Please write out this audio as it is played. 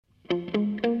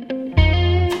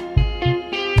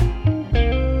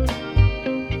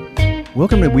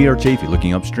Welcome to We Are Chaffee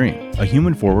Looking Upstream, a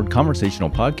human-forward conversational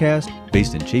podcast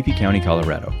based in Chaffee County,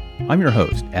 Colorado. I'm your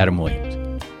host, Adam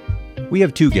Williams. We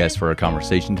have two guests for our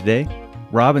conversation today,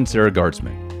 Rob and Sarah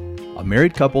Gartzman, a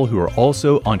married couple who are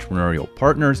also entrepreneurial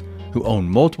partners who own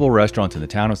multiple restaurants in the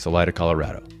town of Salida,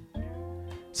 Colorado.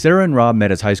 Sarah and Rob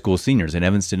met as high school seniors in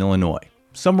Evanston, Illinois,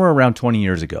 somewhere around 20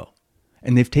 years ago,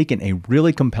 and they've taken a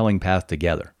really compelling path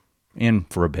together, and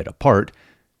for a bit apart,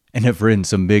 and have ridden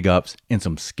some big ups and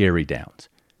some scary downs.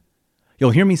 You'll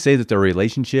hear me say that their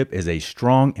relationship is a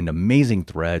strong and amazing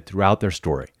thread throughout their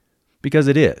story, because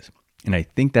it is, and I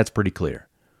think that's pretty clear.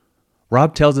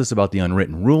 Rob tells us about the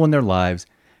unwritten rule in their lives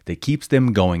that keeps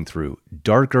them going through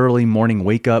dark early morning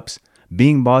wake-ups,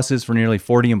 being bosses for nearly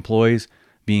 40 employees,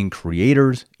 being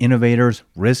creators, innovators,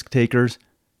 risk takers,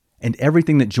 and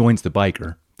everything that joins the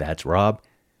biker, that's Rob,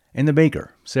 and the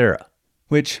baker, Sarah.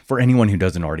 Which, for anyone who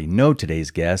doesn't already know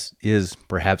today's guest, is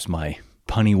perhaps my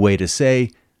punny way to say,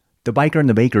 the Biker and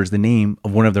the Baker is the name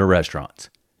of one of their restaurants,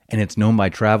 and it's known by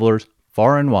travelers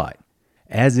far and wide,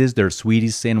 as is their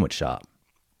Sweeties sandwich shop.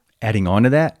 Adding on to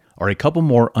that are a couple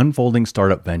more unfolding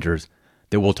startup ventures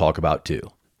that we'll talk about too.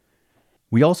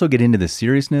 We also get into the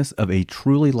seriousness of a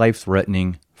truly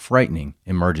life-threatening, frightening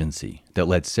emergency that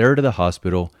led Sarah to the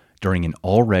hospital during an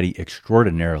already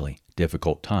extraordinarily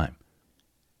difficult time.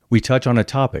 We touch on a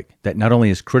topic that not only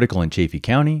is critical in Chaffee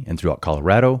County and throughout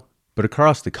Colorado, but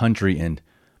across the country and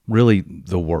really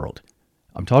the world.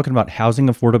 I'm talking about housing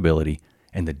affordability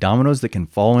and the dominoes that can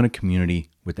fall in a community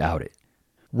without it.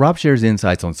 Rob shares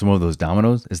insights on some of those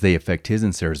dominoes as they affect his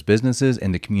and Sarah's businesses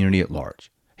and the community at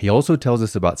large. He also tells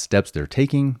us about steps they're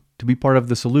taking to be part of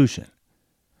the solution.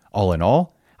 All in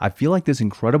all, I feel like this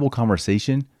incredible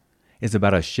conversation is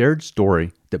about a shared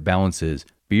story that balances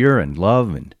beer and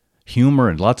love and humor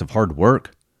and lots of hard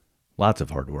work,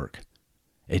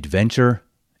 adventure,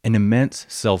 and immense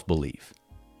self-belief.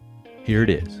 Here it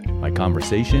is, my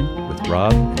conversation with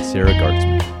Rob and Sarah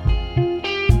Gartzman.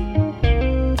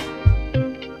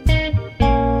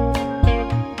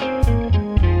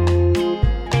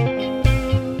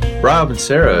 Rob and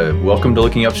Sarah, welcome to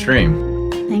Looking Upstream.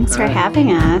 Thanks for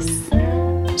having us.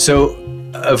 So,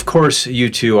 of course, you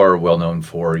two are well known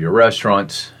for your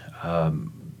restaurants,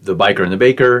 the Biker and the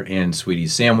Baker and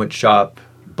Sweeties Sandwich Shop.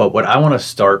 But what I want to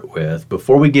start with,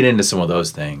 before we get into some of those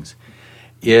things,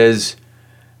 is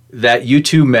that you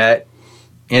two met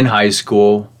in high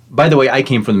school. By the way, I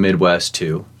came from the Midwest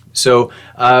too. So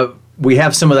we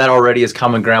have some of that already as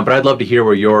common ground, but I'd love to hear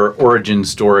where your origin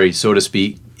story, so to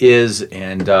speak, is.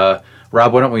 And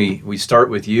Rob, why don't we start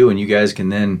with you, and you guys can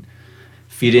then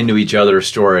feed into each other's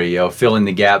story, fill in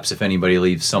the gaps if anybody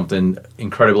leaves something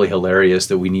incredibly hilarious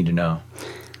that we need to know.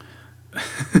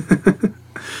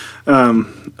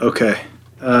 Okay.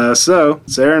 So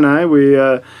Sarah and I,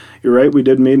 you're right, we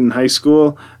did meet in high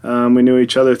school. We knew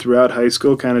each other throughout high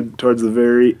school. Kind of towards the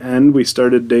very end, we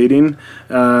started dating,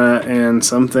 and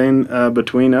something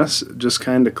between us just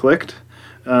kind of clicked.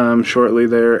 Shortly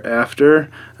thereafter,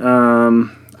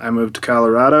 I moved to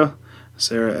Colorado.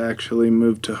 Sarah actually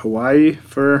moved to Hawaii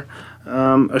for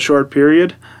a short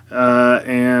period,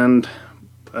 and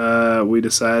we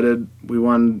decided we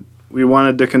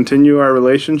wanted to continue our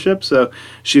relationship. So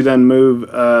she then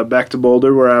moved back to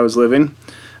Boulder, where I was living.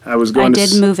 I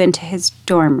did move into his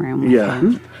dorm room with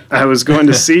him. I was going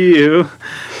to see you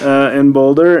in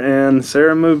Boulder, and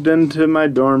Sarah moved into my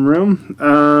dorm room.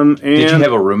 And did you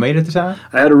have a roommate at the time?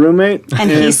 I had a roommate. And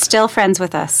he's still friends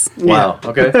with us. Wow,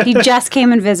 okay. He just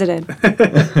came and visited. We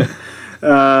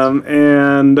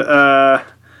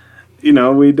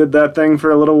did that thing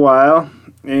for a little while,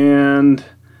 and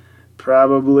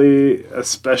probably,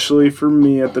 especially for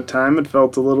me at the time, it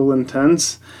felt a little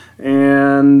intense,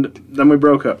 and then we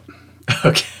broke up.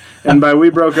 Okay. And by we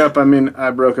broke up, I mean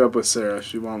I broke up with Sarah.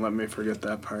 She won't let me forget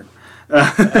that part.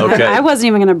 Okay. I wasn't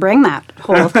even going to bring that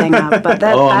whole thing up, but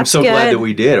that's I'm so good. glad that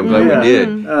we did. I'm glad we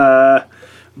did.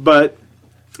 But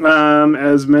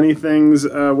as many things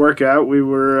work out, we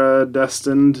were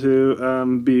destined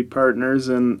to be partners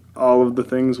in all of the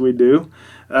things we do.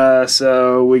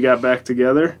 So we got back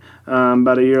together.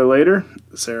 About a year later,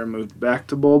 Sarah moved back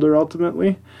to Boulder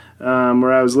ultimately,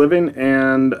 where I was living.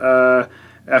 And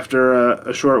after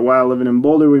a short while living in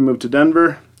Boulder, we moved to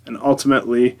Denver. And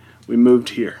ultimately, we moved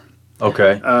here.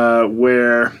 Okay.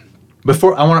 Where...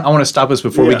 Before I want to stop us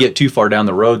before we get too far down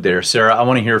the road there, Sarah. I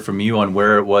want to hear from you on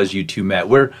where it was you two met.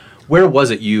 Where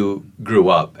was it you grew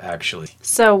up, actually?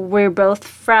 So we're both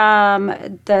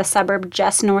from the suburb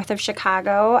just north of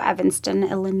Chicago, Evanston,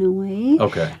 Illinois.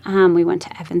 Okay. We went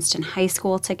to Evanston High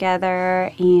School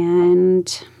together,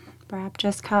 and Rob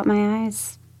just caught my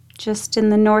eyes. Just in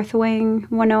the north wing,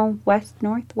 101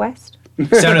 Northwest.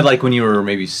 Sounded like when you were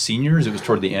maybe seniors, it was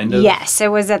toward the end of... Yes,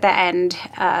 it was at the end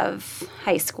of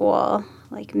high school,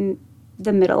 like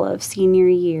the middle of senior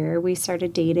year. We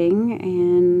started dating,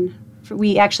 and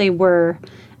we actually were,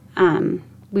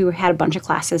 had a bunch of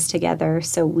classes together,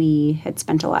 so we had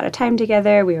spent a lot of time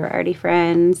together. We were already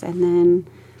friends, and then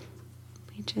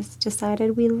we just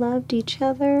decided we loved each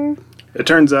other. It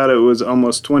turns out it was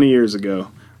almost 20 years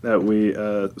ago that we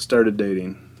started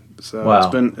dating. So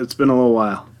wow. It's been a little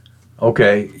while.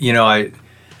 Okay.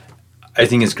 I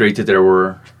think it's great that there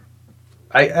were,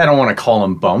 I don't want to call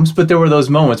them bumps, but there were those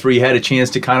moments where you had a chance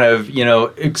to kind of,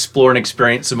 explore and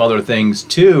experience some other things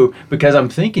too, because I'm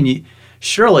thinking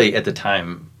surely at the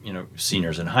time,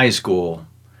 seniors in high school,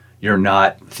 you're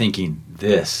not thinking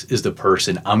this is the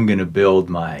person I'm going to build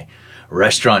my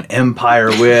restaurant empire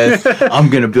with.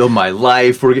 I'm going to build my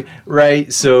life.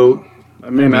 Right. So, I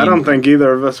don't think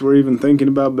either of us were even thinking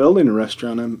about building a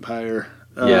restaurant empire.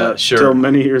 Yeah, sure. Till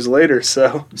many years later,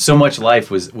 so much life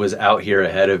was out here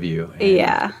ahead of you.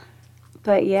 Yeah,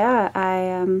 but yeah,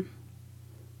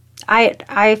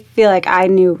 I feel like I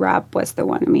knew Rob was the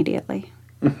one immediately.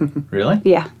 Really?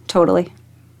 Yeah, totally,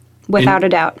 without a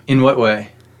doubt. In what way?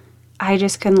 I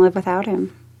just couldn't live without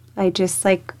him. I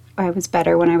was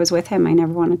better when I was with him. I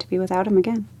never wanted to be without him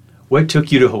again. What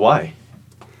took you to Hawaii?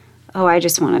 Oh, I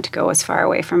just wanted to go as far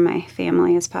away from my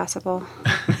family as possible.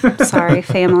 Sorry,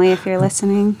 family, if you're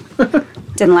listening.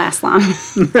 Didn't last long.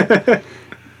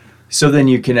 So then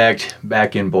you connect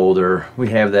back in Boulder. We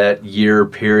have that year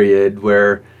period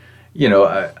where,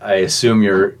 I assume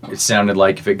it sounded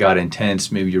like if it got intense,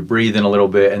 maybe you're breathing a little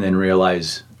bit and then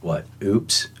realize, what?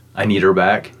 Oops, I need her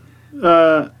back?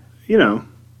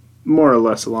 More or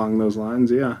less along those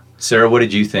lines, yeah. Sarah, what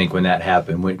did you think when that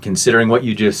happened? Considering what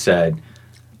you just said,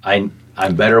 I'm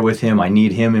better with him, I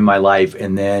need him in my life,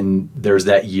 and then there's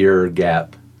that year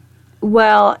gap.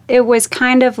 Well, it was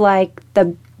kind of like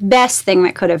the best thing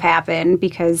that could have happened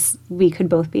because we could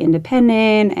both be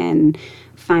independent and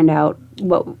find out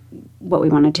what we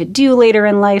wanted to do later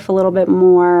in life a little bit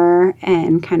more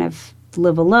and kind of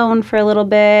live alone for a little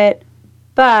bit.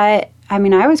 But,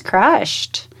 I was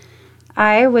crushed.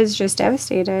 I was just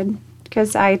devastated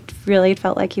because I really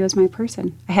felt like he was my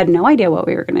person. I had no idea what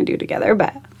we were going to do together,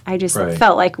 but I just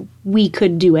felt like we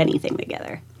could do anything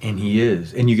together. And he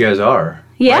is. And you guys are.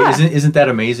 Yeah. Right? Isn't that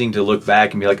amazing to look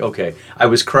back and be like, okay, I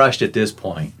was crushed at this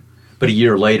point, but a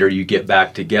year later you get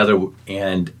back together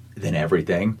and then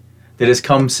everything that has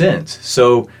come since.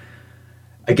 So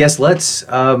I guess let's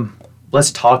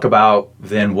talk about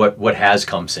then what has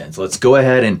come since. Let's go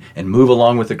ahead and move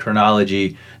along with the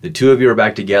chronology. The two of you are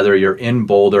back together. You're in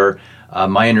Boulder.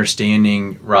 My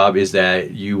understanding, Rob, is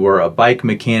that you were a bike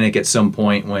mechanic at some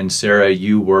point when, Sarah,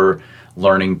 you were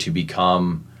learning to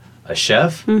become a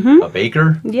chef, a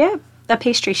baker? Yeah, a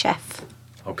pastry chef.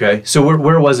 Okay. So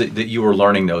where was it that you were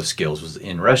learning those skills? Was it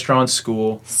in restaurant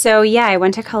school? So, yeah, I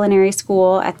went to culinary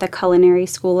school at the Culinary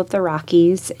School of the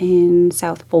Rockies in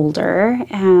South Boulder.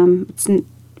 It's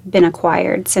been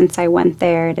acquired since I went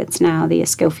there. It's now the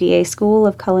Escoffier School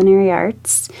of Culinary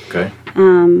Arts. Okay.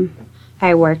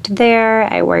 I worked there.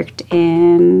 I worked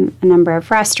in a number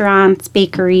of restaurants,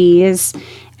 bakeries,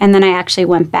 and then I actually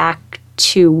went back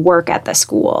to work at the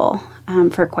school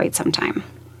for quite some time.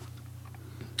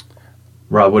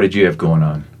 Rob, what did you have going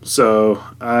on? So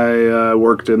I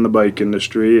worked in the bike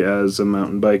industry as a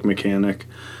mountain bike mechanic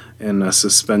and a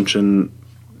suspension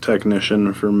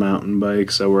technician for mountain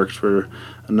bikes. I worked for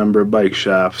a number of bike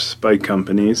shops, bike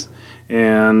companies,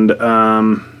 and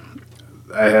I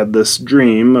had this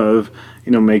dream of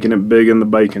making it big in the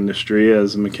bike industry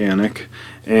as a mechanic,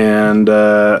 and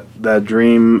that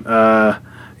dream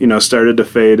started to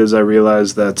fade as I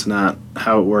realized that's not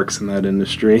how it works in that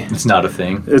industry. It's not a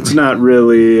thing. It's not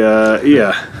really,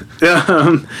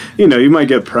 you might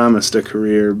get promised a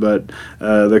career, but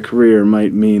the career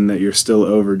might mean that you're still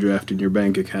overdrafting your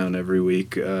bank account every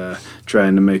week,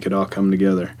 trying to make it all come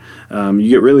together. You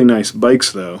get really nice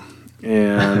bikes, though,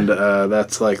 and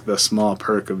that's like the small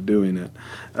perk of doing it.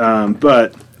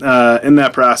 But in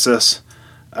that process,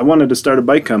 I wanted to start a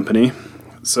bike company,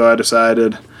 so I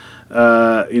decided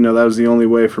that was the only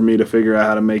way for me to figure out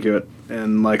how to make it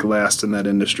and last in that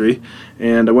industry.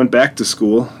 And I went back to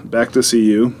school, back to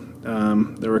CU.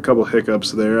 There were a couple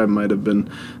hiccups there. I might have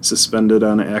been suspended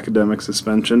on an academic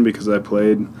suspension because I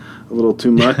played a little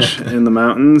too much in the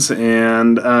mountains.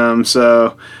 And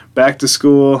so back to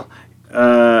school,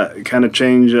 kind of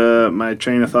change my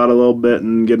train of thought a little bit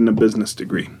and getting a business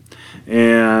degree.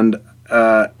 And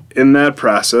in that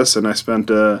process, and I spent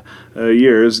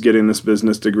years getting this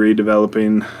business degree,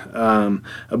 developing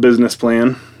a business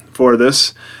plan for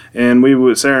this. And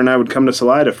Sarah and I would come to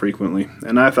Salida frequently.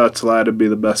 And I thought Salida would be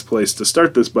the best place to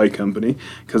start this bike company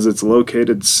because it's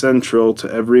located central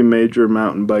to every major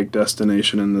mountain bike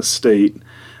destination in the state,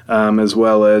 as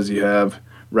well as you have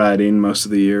riding most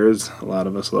of the year, as a lot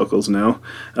of us locals know.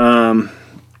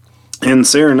 And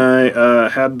Sarah and I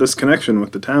had this connection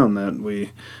with the town that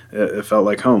it felt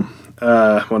like home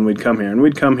when we'd come here. And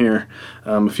we'd come here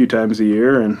a few times a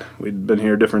year, and we'd been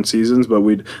here different seasons, but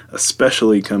we'd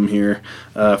especially come here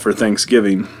for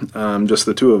Thanksgiving, just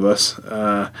the two of us,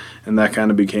 and that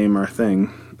kind of became our thing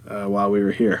while we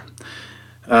were here.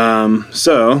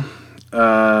 So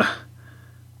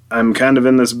I'm kind of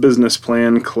in this business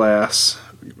plan class,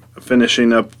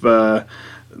 finishing up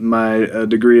my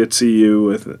degree at CU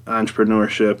with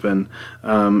entrepreneurship, and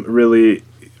really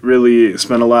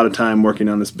spent a lot of time working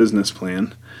on this business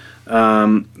plan.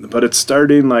 But it's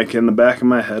starting, like, in the back of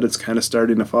my head, it's kind of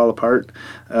starting to fall apart,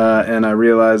 and I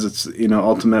realize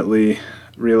ultimately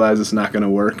realize it's not going to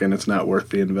work and it's not worth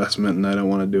the investment, and I don't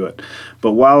want to do it.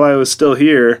 But while I was still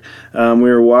here, we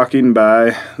were walking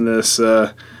by this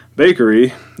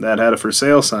bakery that had a for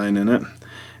sale sign in it,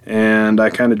 and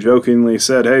I kind of jokingly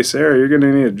said, "Hey, Sarah, you're going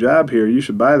to need a job here. You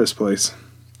should buy this place."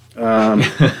 And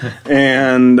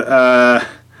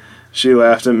she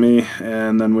laughed at me,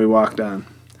 and then we walked on.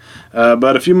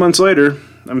 But a few months later,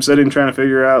 I'm sitting trying to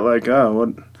figure out, like, what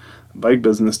bike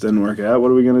business didn't work out.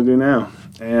 What are we going to do now?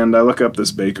 And I look up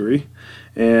this bakery,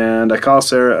 and I call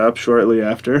Sarah up shortly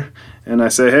after, and I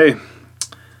say, "Hey,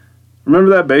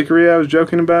 remember that bakery I was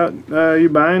joking about you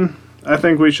buying? I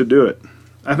think we should do it.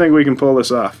 I think we can pull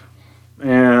this off."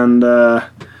 And,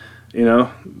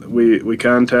 we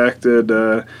contacted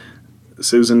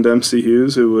Susan Dempsey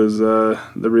Hughes, who was the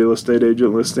real estate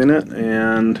agent listing it,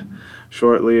 and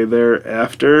shortly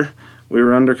thereafter, we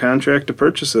were under contract to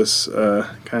purchase this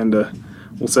kind of,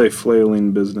 we'll say,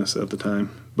 flailing business at the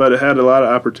time. But it had a lot of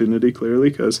opportunity, clearly,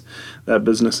 because that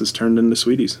business has turned into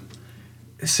Sweeties.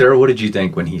 Sarah, what did you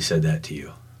think when he said that to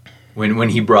you? When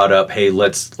he brought up, "Hey,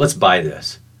 let's buy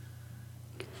this"?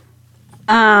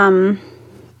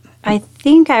 I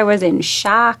think I was in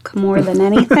shock more than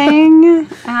anything.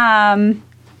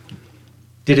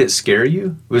 Did it scare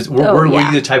you? Were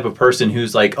you the type of person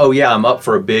who's like, "Oh yeah, I'm up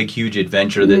for a big, huge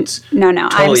adventure that's No,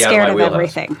 totally I'm scared out of my wheelhouse"?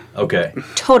 everything. Okay.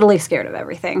 Totally scared of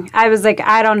everything. I was like,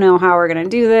 I don't know how we're going to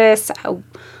do this.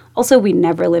 Also, we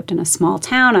never lived in a small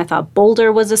town. I thought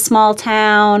Boulder was a small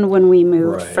town when we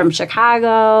moved from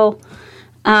Chicago.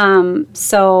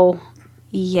 So,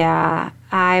 yeah,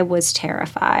 I was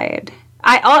terrified.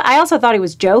 I also thought he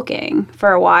was joking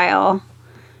for a while.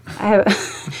 I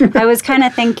was kind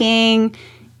of thinking,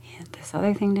 this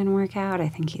other thing didn't work out. I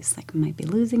think he's might be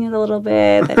losing it a little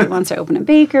bit, that he wants to open a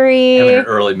bakery. Having an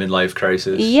early midlife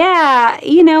crisis. Yeah.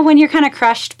 When you're kind of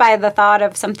crushed by the thought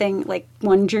of something, like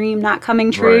one dream not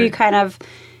coming true, you kind of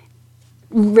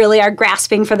really are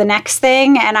grasping for the next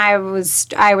thing. And I was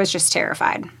just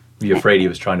terrified. Were you afraid he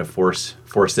was trying to force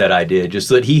that idea, just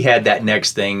so that he had that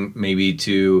next thing maybe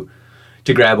to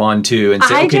grab onto and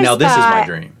say, okay, now this is my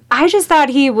dream? I just thought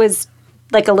he was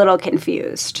a little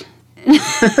confused.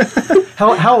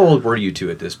 How old were you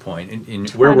two at this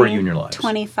point? Where were you in your lives?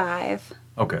 25.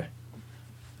 Okay.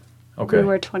 We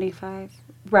were 25.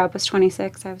 Rob was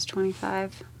 26. I was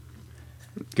 25.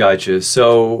 Gotcha.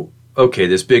 So, okay,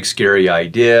 this big scary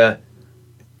idea.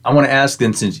 I want to ask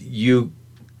then, since you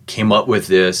came up with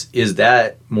this, is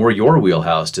that more your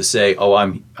wheelhouse to say, "Oh,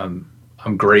 I'm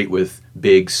great with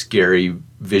big, scary,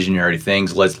 visionary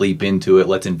things. Let's leap into it.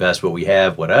 Let's invest what we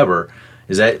have, whatever."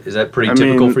 Is that pretty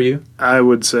typical for you? I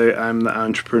would say I'm the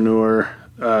entrepreneur,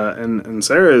 and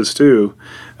Sarah is too.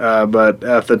 But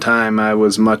at the time, I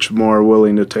was much more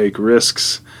willing to take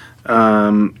risks.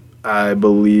 I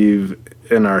believe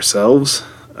in ourselves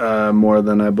more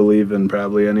than I believe in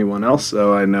probably anyone else.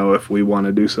 So I know if we want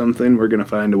to do something, we're going to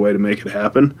find a way to make it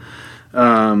happen.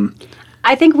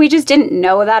 I think we just didn't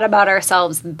know that about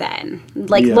ourselves then.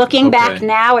 Looking back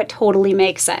now, it totally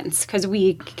makes sense because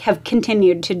we have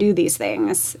continued to do these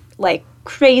things,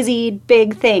 crazy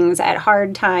big things at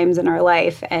hard times in our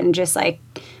life, and just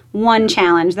one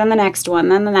challenge, then the next one,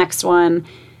 then the next one.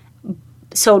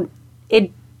 So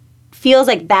it feels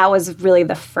like that was really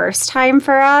the first time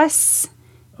for us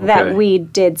that we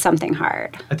did something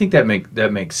hard. I think that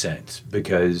makes sense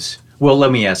because, well,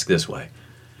 let me ask this way.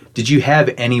 Did you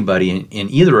have anybody in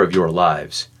either of your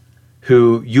lives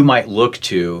who you might look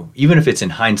to, even if it's in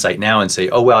hindsight now, and say,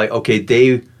 "Oh, well, okay,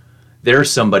 they're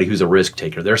somebody who's a risk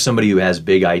taker. They're somebody who has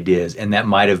big ideas," and that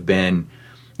might have been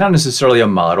not necessarily a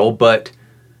model, but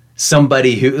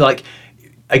somebody who, like,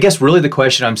 I guess really the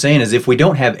question I'm saying is, if we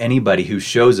don't have anybody who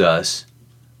shows us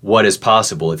what is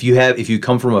possible, if you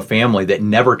come from a family that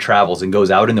never travels and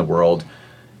goes out in the world,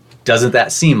 doesn't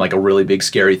that seem like a really big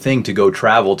scary thing to go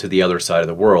travel to the other side of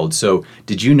the world? So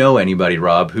did you know anybody,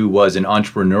 Rob, who was an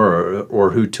entrepreneur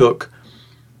or who took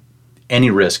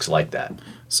any risks like that?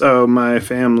 So my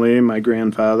family, my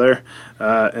grandfather,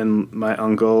 and my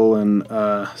uncle and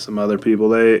some other people,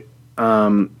 they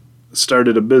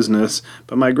started a business,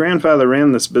 but my grandfather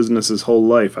ran this business his whole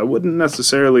life. I wouldn't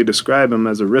necessarily describe him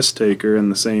as a risk taker in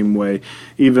the same way,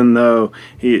 even though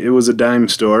it was a dime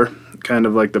store, kind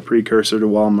of like the precursor to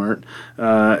Walmart,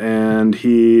 and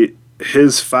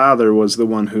his father was the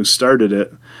one who started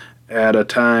it at a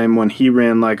time when he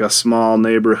ran like a small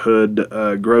neighborhood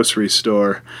grocery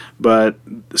store, but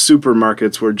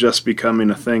supermarkets were just becoming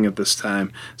a thing at this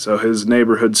time. So his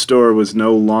neighborhood store was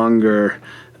no longer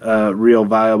a real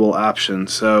viable option.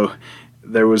 So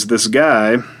there was this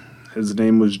guy, his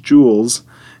name was Jules,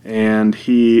 and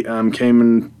he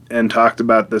came and talked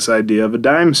about this idea of a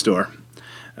dime store.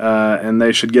 And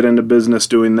they should get into business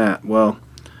doing that. Well,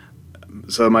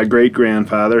 so my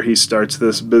great-grandfather, he starts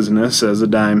this business as a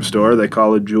dime store. They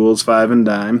call it Jules 5 and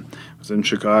Dime. It was in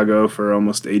Chicago for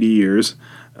almost 80 years.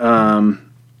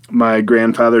 My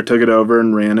grandfather took it over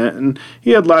and ran it, and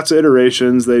he had lots of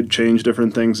iterations. They'd change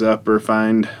different things up or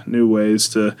find new ways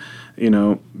to,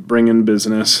 bring in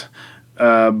business.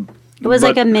 It was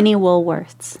like a mini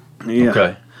Woolworths. Yeah.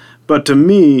 Okay. But to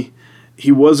me,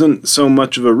 he wasn't so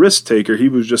much of a risk taker. He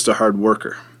was just a hard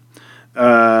worker.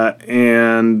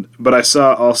 But I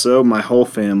saw also my whole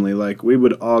family, like we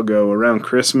would all go around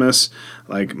Christmas,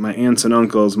 like my aunts and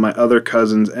uncles, my other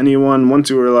cousins, anyone, once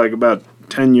you were like about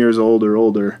 10 years old or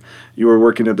older, you were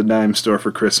working at the dime store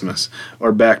for Christmas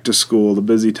or back to school, the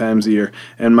busy times of year.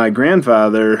 And my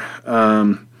grandfather,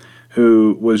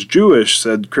 who was Jewish,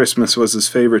 said Christmas was his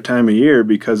favorite time of year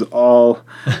because all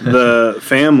the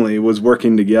family was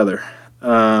working together.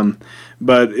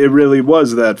 But it really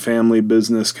was that family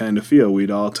business kind of feel.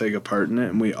 We'd all take a part in it,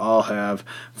 and we all have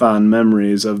fond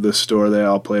memories of the store. They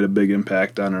all played a big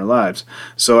impact on our lives.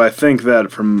 So I think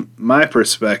that from my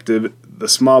perspective, the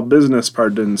small business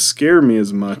part didn't scare me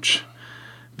as much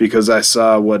because I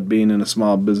saw what being in a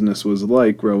small business was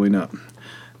like growing up.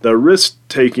 The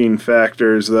risk-taking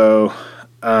factors, though,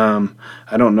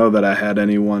 I don't know that I had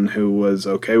anyone who was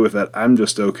okay with that. I'm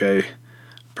just okay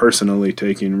personally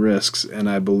taking risks, and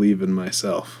I believe in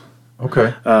myself.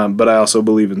 Okay. But I also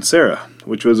believe in Sarah,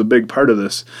 which was a big part of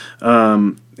this.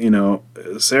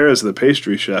 Sarah's the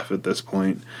pastry chef at this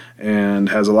point and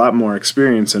has a lot more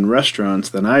experience in restaurants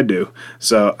than I do.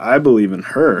 So I believe in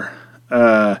her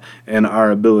and our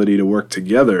ability to work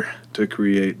together to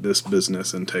create this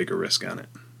business and take a risk on it.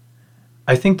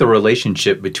 I think the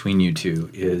relationship between you two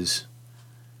is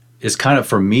kind of,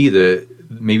 for me,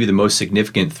 maybe the most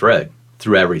significant thread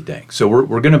through everything. So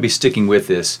we're going to be sticking with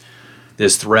this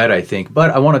thread, I think. But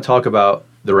I want to talk about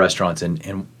the restaurants,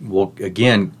 and we'll,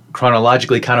 again,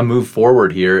 chronologically kind of move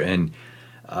forward here. And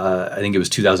I think it was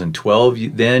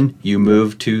 2012 then you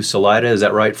moved to Salida, is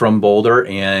that right, from Boulder,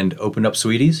 and opened up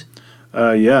Sweeties?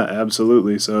 Yeah,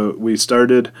 absolutely. So we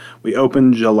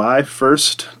opened July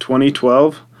 1st,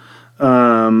 2012.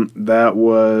 That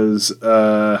was...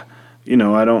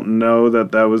 I don't know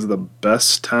that was the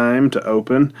best time to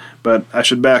open, but I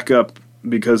should back up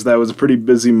because that was a pretty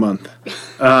busy month.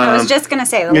 I was just going to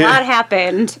say, a lot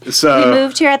happened. So we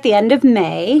moved here at the end of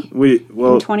May in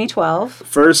 2012.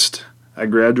 First, I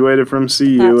graduated from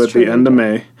CU at the end of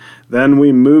May. Then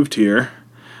we moved here.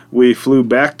 We flew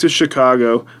back to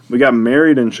Chicago. We got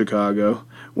married in Chicago,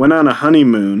 went on a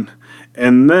honeymoon,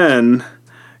 and then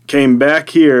came back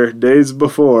here days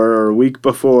before or a week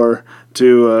before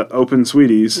to open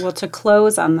Sweeties. Well, to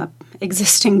close on the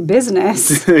existing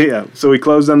business. Yeah, so we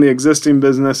closed on the existing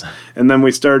business, and then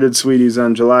we started Sweeties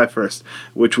on July 1st,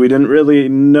 which we didn't really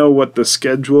know what the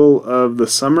schedule of the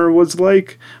summer was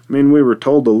like. I mean, we were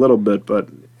told a little bit, but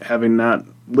having not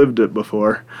lived it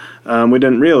before, we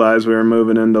didn't realize we were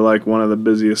moving into like one of the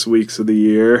busiest weeks of the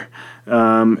year.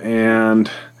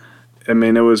 And I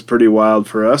mean, it was pretty wild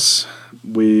for us.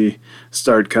 We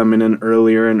start coming in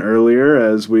earlier and earlier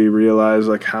as we realize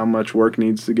like how much work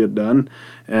needs to get done.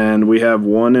 And we have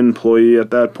one employee at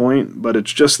that point, but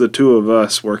it's just the two of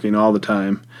us working all the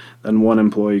time, and one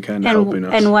employee kind of helping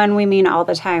us. And when we mean all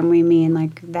the time, we mean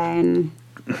like then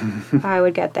I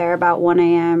would get there about 1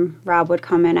 a.m. Rob would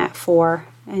come in at 4,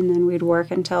 and then we'd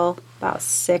work until about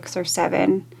 6 or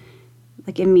 7,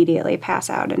 like immediately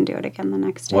pass out and do it again the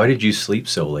next day. Why did you sleep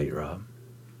so late, Rob?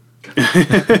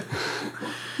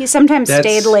 He sometimes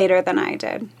stayed later than I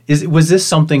did. Was this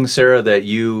something, Sarah, that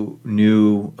you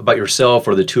knew about yourself,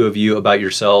 or the two of you about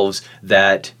yourselves,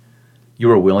 that you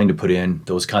were willing to put in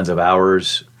those kinds of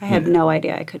hours? I had no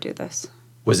idea I could do this.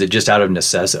 Was it just out of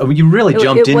necessity? I mean, you really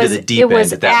jumped into the deep end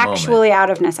at that moment. It was actually out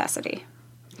of necessity.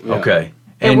 Yeah. Okay.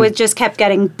 It was just kept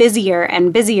getting busier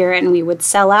and busier, and we would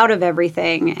sell out of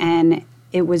everything, and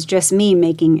it was just me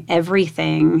making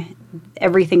everything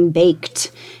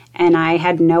baked, and I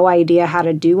had no idea how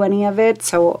to do any of it.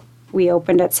 So we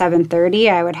opened at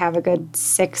 7:30. I would have a good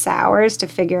 6 hours to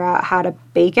figure out how to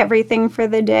bake everything for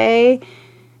the day,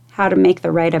 how to make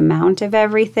the right amount of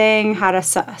everything, how to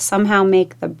somehow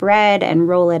make the bread and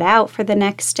roll it out for the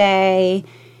next day,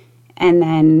 and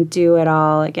then do it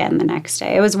all again the next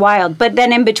day. It was wild. But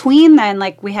then in between then,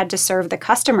 like, we had to serve the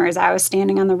customers. I was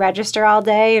standing on the register all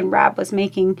day, and Rob was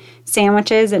making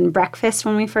sandwiches and breakfast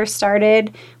when we first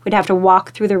started. We'd have to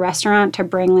walk through the restaurant to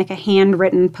bring like a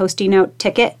handwritten Post-it note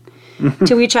ticket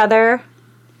to each other.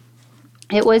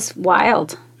 It was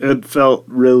wild. It felt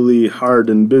really hard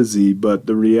and busy, but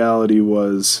the reality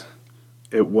was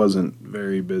it wasn't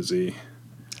very busy.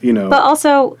 You know. But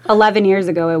also, 11 years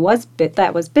ago,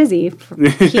 that was busy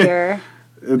here.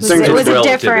 It was a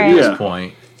different... At this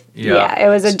point. Yeah, it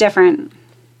was a different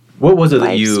What was it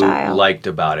that lifestyle. you liked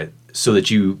about it? So that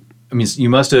you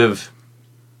must have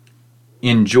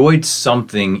enjoyed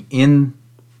something in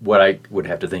what I would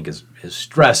have to think is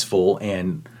stressful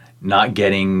and not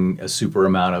getting a super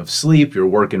amount of sleep. You're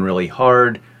working really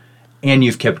hard, and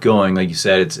you've kept going. Like you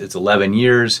said, it's 11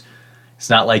 years. It's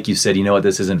not like you said, you know what,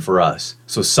 this isn't for us.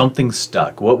 So something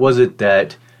stuck. What was it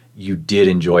that you did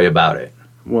enjoy about it?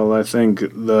 Well, I think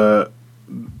there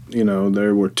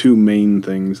were two main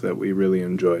things that we really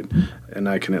enjoyed, and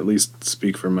I can at least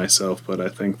speak for myself, but I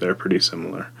think they're pretty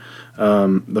similar.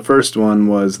 The first one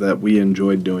was that we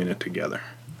enjoyed doing it together.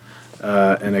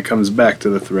 And it comes back to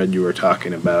the thread you were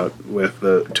talking about with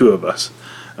the two of us.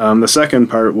 The second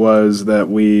part was that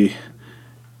we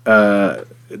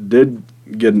did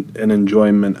get an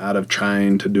enjoyment out of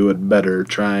trying to do it better,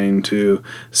 trying to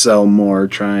sell more,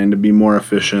 trying to be more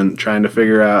efficient, trying to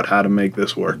figure out how to make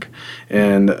this work.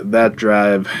 And that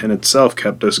drive in itself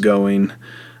kept us going.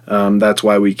 That's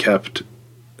why we kept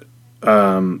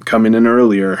coming in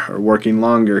earlier or working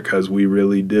longer, because we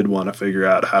really did want to figure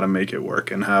out how to make it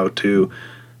work and how to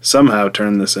somehow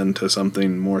turn this into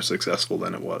something more successful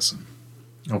than it was.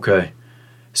 Okay.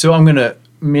 So I'm going to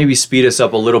maybe speed us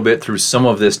up a little bit through some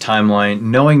of this timeline,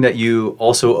 knowing that you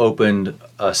also opened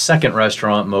a second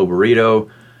restaurant, Mo Burrito.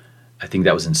 I think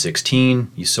that was in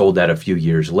 2016. You sold that a few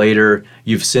years later.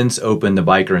 You've since opened the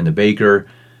Biker and the Baker,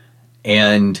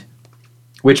 and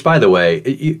which, by the way,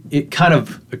 it kind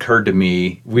of occurred to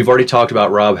me. We've already talked about,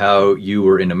 Rob, how you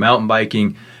were into mountain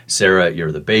biking. Sarah,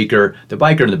 you're the baker. The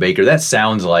Biker and the Baker, that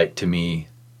sounds like, to me,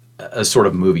 a sort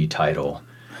of movie title.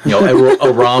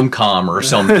 A rom-com or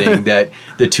something that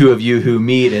the two of you who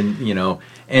meet and,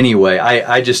 anyway,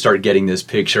 I just started getting this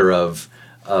picture of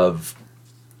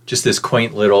just this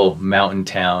quaint little mountain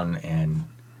town and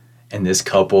this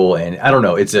couple, and I don't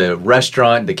know, it's a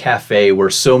restaurant, the cafe, where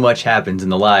so much happens in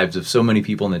the lives of so many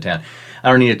people in the town.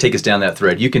 I don't need to take us down that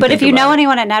thread. You can. But if you know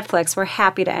anyone at Netflix, we're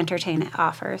happy to entertain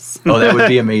offers. Oh, that would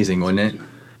be amazing, wouldn't it?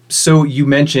 So you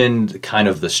mentioned kind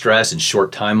of the stress and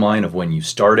short timeline of when you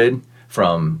started,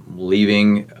 from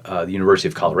leaving the University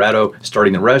of Colorado,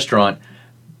 starting the restaurant.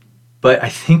 But I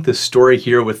think the story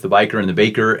here with the Biker and the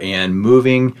Baker and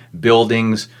moving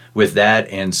buildings with that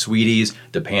and Sweeties,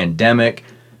 the pandemic,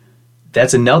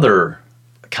 that's another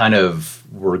kind of,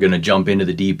 we're going to jump into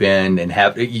the deep end and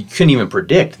you couldn't even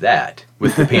predict that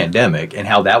with the pandemic and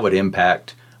how that would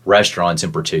impact restaurants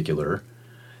in particular.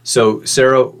 So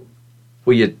Sarah,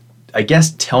 will you, I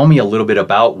guess, tell me a little bit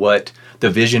about what the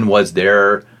vision was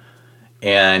there?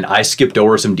 And I skipped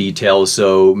over some details,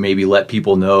 so maybe let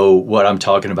people know what I'm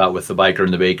talking about with the Biker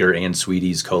and the Baker and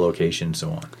Sweeties co-location and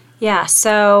so on. Yeah,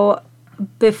 so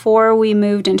before we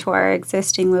moved into our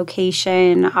existing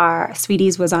location, our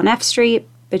Sweeties was on F Street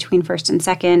between 1st and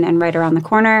 2nd, and right around the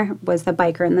corner was the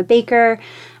Biker and the Baker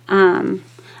on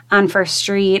 1st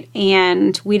Street.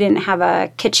 And we didn't have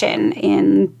a kitchen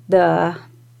in the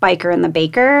Biker and the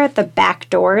Baker. The back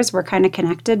doors were kind of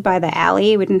connected by the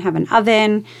alley. We didn't have an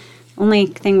oven. Only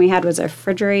thing we had was a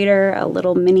refrigerator, a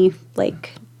little mini,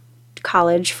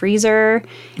 college freezer,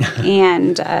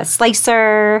 and a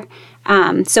slicer.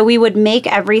 So we would make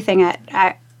everything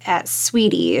at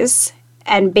Sweeties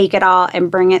and bake it all and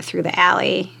bring it through the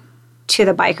alley to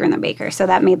the Biker and the Baker. So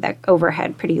that made the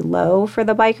overhead pretty low for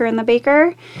the Biker and the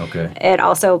Baker. Okay. It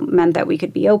also meant that we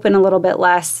could be open a little bit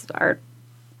less. Our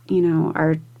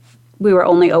we were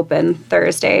only open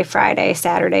Thursday, Friday,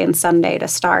 Saturday, and Sunday to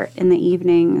start in the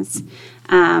evenings,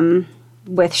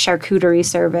 with charcuterie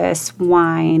service,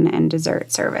 wine, and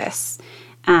dessert service.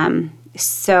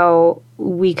 So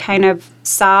we kind of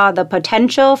saw the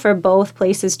potential for both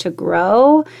places to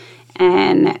grow,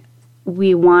 and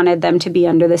we wanted them to be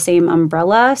under the same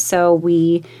umbrella. So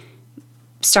we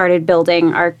started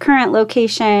building our current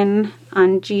location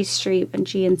on G Street and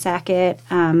G in Sackett.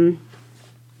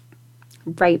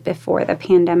 Right before the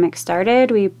pandemic started,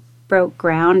 we broke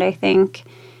ground, I think,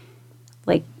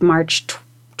 like March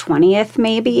 20th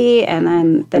maybe, and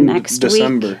then the next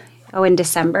December. week. Oh, in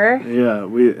December? Yeah,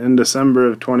 in December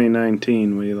of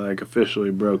 2019, we like officially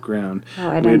broke ground. Oh,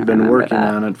 I We didn't had been remember working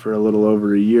that. on it for a little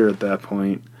over a year at that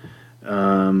point.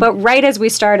 But right as we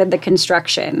started the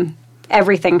construction,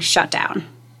 everything shut down,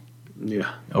 Yeah.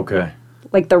 Okay.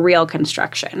 like the real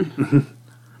construction.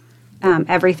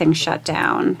 Everything shut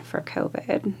down for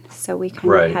COVID, so we kind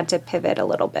Right. of had to pivot a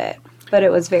little bit, but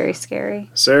it was very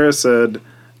scary. Sarah said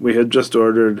we had just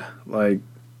ordered like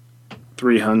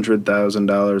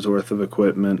 $300,000 worth of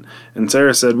equipment, and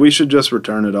Sarah said we should just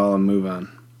return it all and move on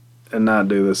and not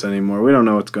do this anymore. We don't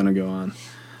know what's going to go on.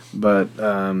 But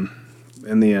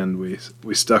in the end, we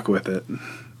stuck with it.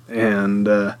 And,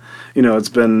 it's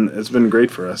been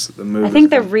great for us. The move I think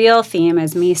the real theme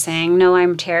is me saying, no,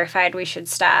 I'm terrified, we should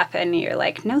stop. And you're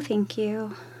like, no, thank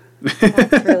you.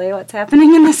 That's really what's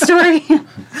happening in this story.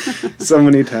 so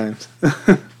many times.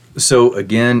 So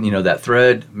again, that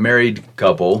thread, married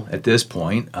couple at this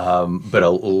point, but a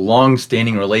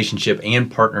long-standing relationship and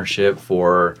partnership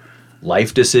for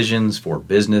life decisions, for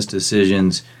business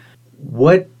decisions.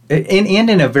 What and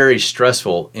in a very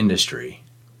stressful industry,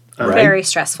 right? Very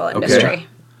stressful industry.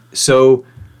 So,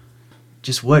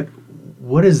 just what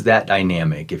is that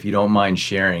dynamic, if you don't mind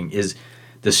sharing? Is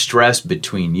the stress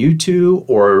between you two,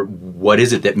 or what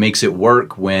is it that makes it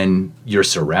work when you're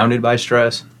surrounded by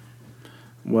stress?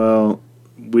 Well,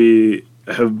 we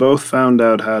have both found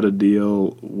out how to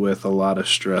deal with a lot of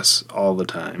stress all the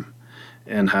time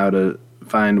and how to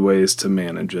find ways to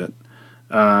manage it.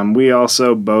 We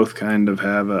also both kind of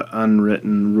have an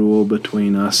unwritten rule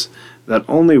between us that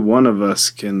only one of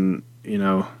us can,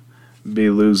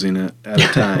 be losing it at a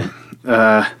time.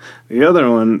 The other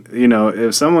one,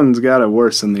 if someone's got it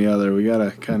worse than the other, we got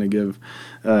to kind of give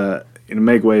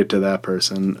make way to that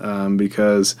person,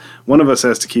 because one of us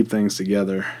has to keep things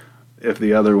together if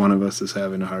the other one of us is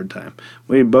having a hard time.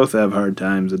 We both have hard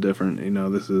times at different,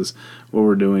 this is what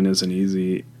we're doing isn't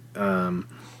easy, and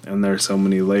there's so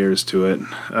many layers to it.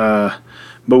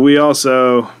 But we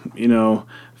also,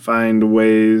 find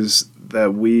ways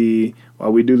that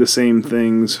while we do the same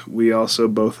things, we also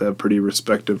both have pretty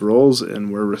respective roles,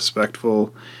 and we're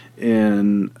respectful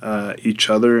in each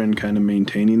other and kind of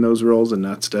maintaining those roles and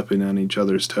not stepping on each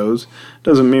other's toes.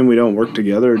 Doesn't mean we don't work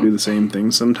together or do the same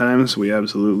things sometimes. We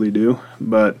absolutely do.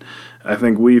 But I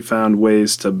think we found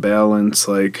ways to balance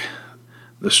like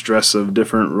the stress of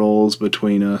different roles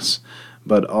between us,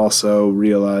 but also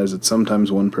realize that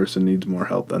sometimes one person needs more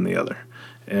help than the other.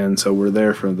 And so we're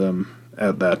there for them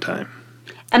at that time.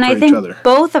 And I each think other.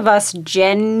 both of us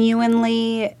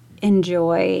genuinely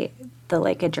enjoy the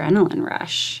adrenaline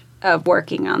rush of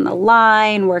working on the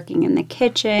line, working in the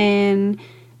kitchen,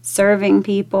 serving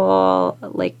people.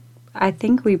 I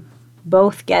think we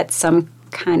both get some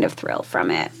kind of thrill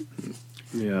from it.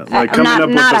 Yeah, like coming up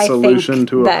with a solution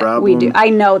to a problem. We do. I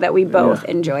know that we both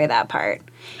enjoy that part.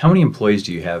 How many employees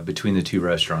do you have between the two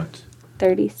restaurants?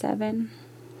 37.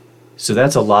 So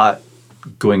that's a lot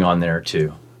going on there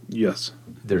too. Yes.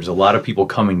 There's a lot of people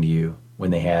coming to you when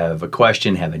they have a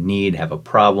question, have a need, have a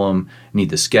problem,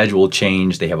 need the schedule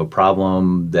changed, they have a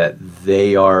problem that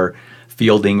they are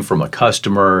fielding from a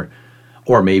customer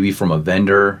or maybe from a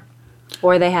vendor.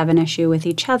 Or they have an issue with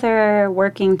each other,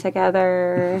 working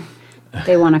together.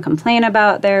 They want to complain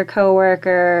about their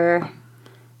coworker.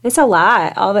 It's a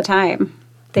lot all the time.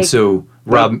 So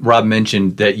Rob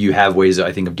mentioned that you have ways,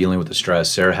 I think, of dealing with the stress.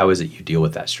 Sarah, how is it you deal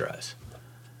with that stress?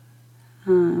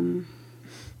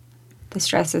 The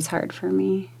stress is hard for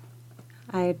me.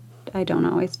 I don't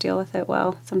always deal with it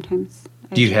well. Sometimes.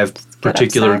 Do you have get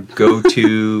particular upset.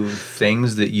 go-to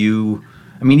things that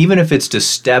even if it's to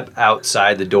step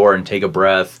outside the door and take a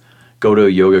breath, go to a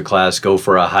yoga class, go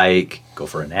for a hike, go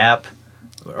for a nap?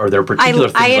 Are there particular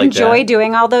things like that? I enjoy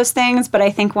doing all those things, but I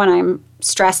think when I'm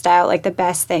stressed out, the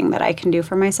best thing that I can do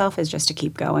for myself is just to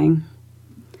keep going.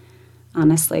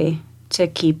 Honestly, to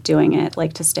keep doing it,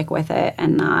 to stick with it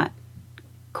and not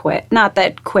quit. Not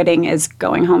that quitting is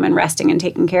going home and resting and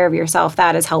taking care of yourself.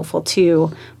 That is helpful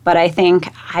too. But I think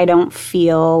I don't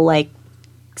feel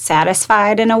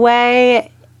satisfied in a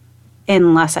way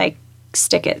unless I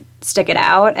stick it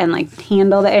out and like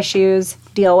handle the issues,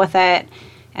 deal with it,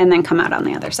 and then come out on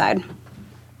the other side.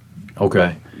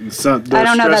 Okay. So I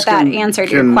don't know that answered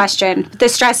your question. The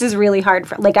stress is really hard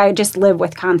for, like, I just live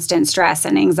with constant stress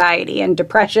and anxiety and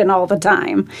depression all the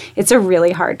time. It's a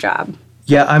really hard job.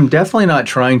 Yeah, I'm definitely not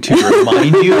trying to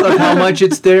remind you of how much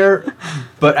it's there,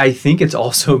 but I think it's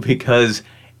also because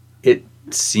it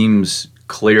seems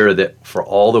clear that for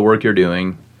all the work you're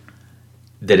doing,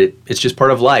 that it's just part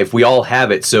of life. We all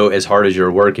have it. So as hard as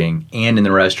you're working and in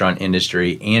the restaurant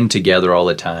industry and together all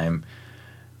the time,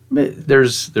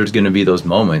 there's going to be those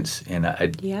moments. And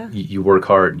you work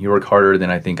hard. You work harder than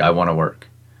I think I want to work.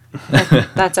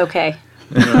 That's okay.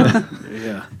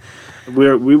 Yeah.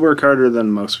 We work harder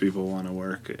than most people want to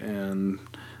work. And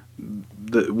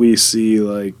we see,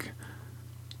 like,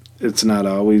 it's not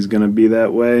always going to be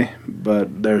that way,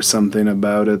 but there's something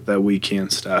about it that we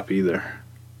can't stop either.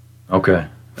 Okay.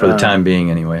 For the time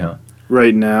being anyway, huh?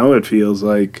 Right now, it feels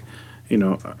like,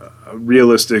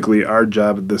 realistically, our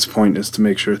job at this point is to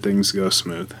make sure things go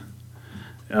smooth.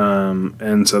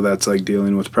 And so that's like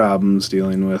dealing with problems,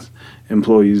 dealing with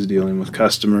employees, dealing with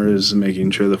customers,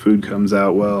 making sure the food comes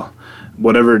out well.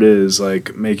 Whatever it is,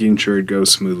 like making sure it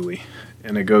goes smoothly.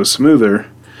 And it goes smoother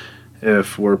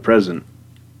if we're present.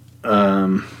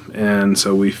 And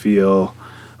so we feel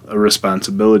a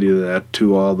responsibility to that,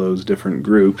 to all those different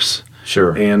groups.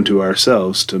 Sure. And to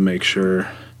ourselves to make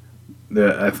sure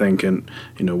that I think, and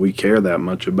we care that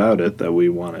much about it that we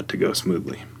want it to go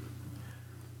smoothly.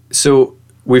 So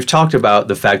we've talked about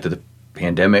the fact that the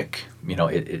pandemic,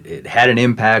 it had an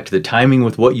impact, the timing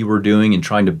with what you were doing and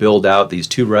trying to build out these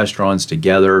two restaurants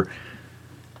together.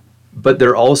 But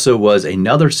there also was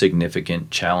another significant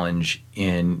challenge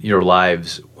in your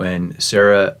lives when,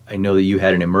 Sarah, I know that you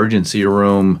had an emergency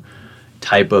room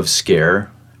type of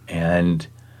scare. And,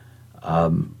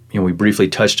 we briefly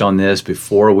touched on this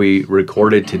before we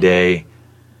recorded today.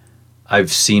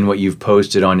 I've seen what you've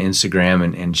posted on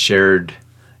Instagram and shared,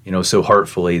 so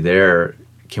heartfully there.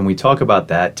 Can we talk about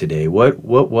that today? What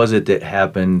was it that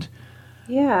happened?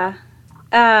 Yeah.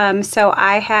 So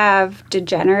I have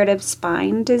degenerative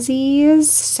spine disease.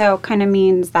 So it kind of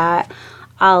means that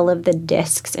all of the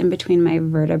discs in between my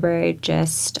vertebrae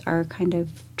just are kind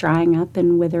of drying up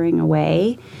and withering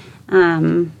away.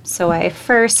 So I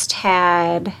first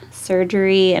had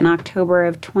surgery in October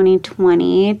of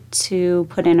 2020 to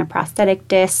put in a prosthetic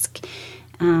disc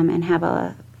and have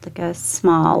a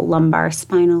small lumbar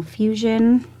spinal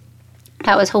fusion.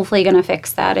 That was hopefully going to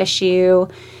fix that issue.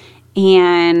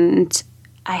 And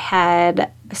I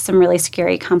had some really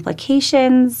scary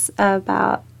complications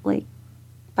about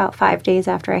 5 days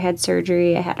after I had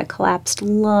surgery. I had a collapsed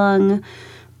lung,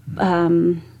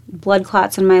 blood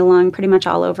clots in my lung, pretty much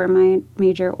all over my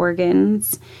major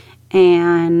organs,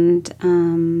 and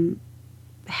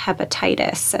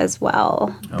hepatitis as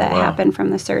well that happened from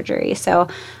the surgery. So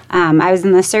I was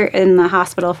in the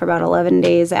hospital for about 11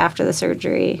 days after the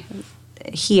surgery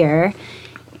here,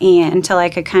 and until I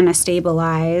could kind of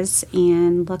stabilize.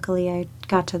 And luckily, I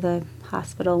got to the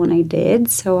hospital when I did,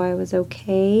 so I was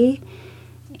okay.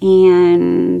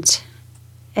 And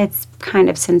it's kind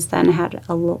of since then had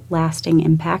a lasting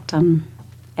impact on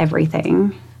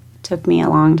everything. It took me a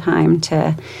long time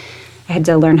I had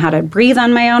to learn how to breathe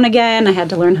on my own again. I had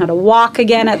to learn how to walk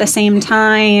again at the same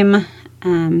time.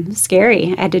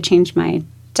 Scary. I had to change my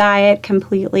diet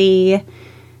completely.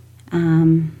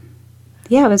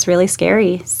 It was really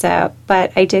scary. So,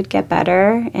 but I did get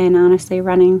better, and honestly,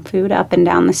 running food up and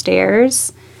down the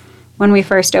stairs when we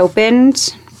first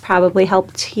opened probably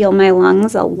helped heal my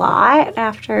lungs a lot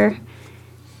after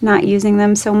not using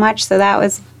them so much. So that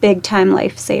was big time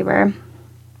lifesaver.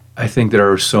 I think there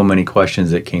are so many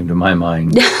questions that came to my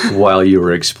mind while you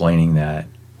were explaining that.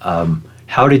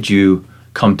 How did you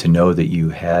come to know that you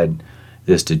had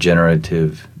this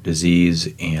degenerative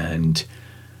disease and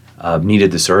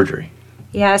needed the surgery?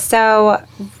 Yeah, so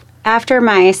after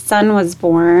my son was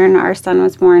born, our son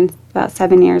was born about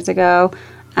 7 years ago,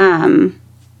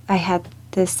 I've had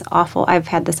this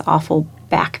awful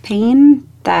back pain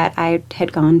that I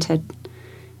had gone to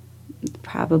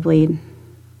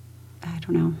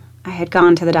I had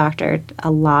gone to the doctor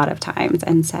a lot of times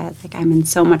and said, I'm in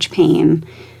so much pain,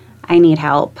 I need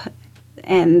help.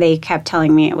 And they kept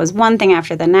telling me it was one thing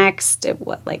after the next. It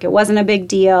wasn't a big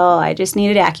deal. I just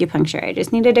needed acupuncture. I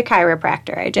just needed a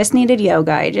chiropractor. I just needed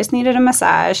yoga. I just needed a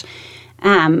massage.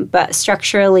 But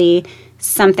structurally,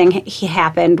 something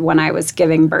happened when I was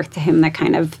giving birth to him that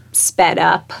kind of sped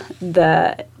up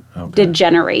the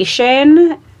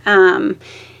degeneration.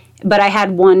 But I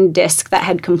had one disc that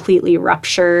had completely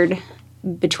ruptured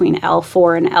between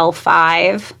L4 and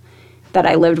L5. that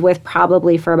I lived with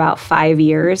probably for about 5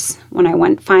 years. When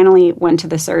I finally went to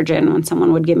the surgeon, when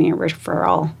someone would give me a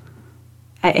referral,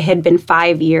 it had been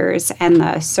 5 years, and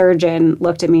the surgeon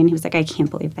looked at me and he was like, I can't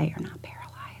believe that you're not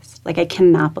paralyzed. Like, I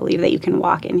cannot believe that you can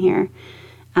walk in here.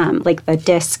 Like, the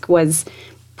disc was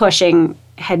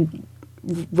had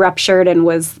ruptured and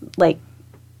was like,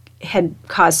 had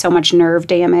caused so much nerve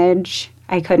damage.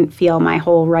 I couldn't feel my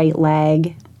whole right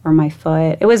leg or my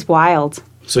foot. It was wild.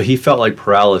 So he felt like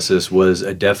paralysis was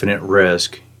a definite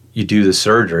risk. You do the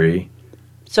surgery.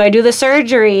 So I do the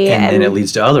surgery. And then it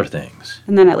leads to other things.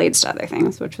 And then it leads to other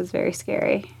things, which was very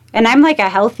scary. And I'm like a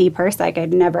healthy person. Like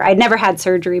I'd never had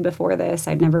surgery before this.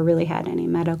 I'd never really had any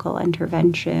medical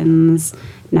interventions.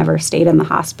 Never stayed in the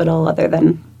hospital other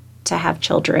than to have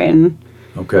children.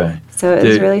 Okay. So it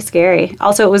was really scary.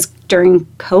 Also, it was during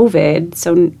COVID,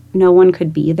 so no one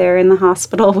could be there in the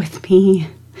hospital with me.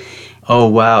 Oh,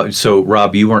 wow. So,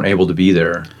 Rob, you weren't able to be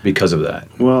there because of that.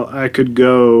 Well, I could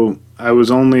go. I was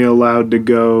only allowed to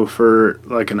go for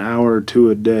like an hour or two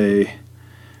a day.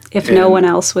 If no one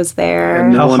else was there.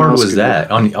 How hard was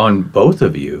that on both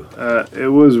of you?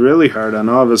 It was really hard on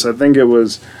all of us. I think it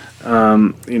was,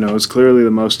 it was clearly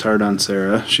the most hard on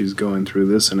Sarah. She's going through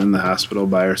this and in the hospital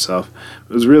by herself.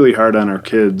 It was really hard on our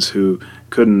kids who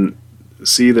couldn't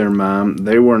see their mom.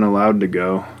 They weren't allowed to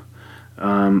go.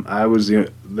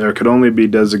 There could only be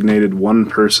designated one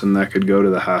person that could go to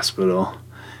the hospital,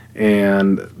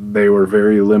 and they were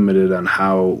very limited on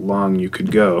how long you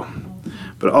could go.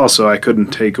 But also, I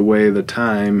couldn't take away the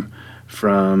time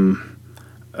from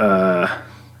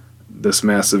this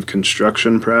massive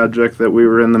construction project that we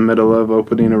were in the middle of,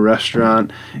 opening a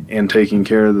restaurant and taking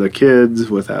care of the kids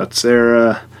without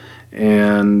Sarah.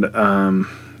 And,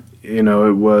 it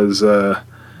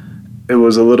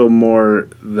was a little more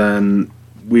than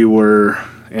we were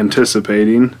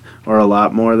anticipating, or a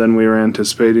lot more than we were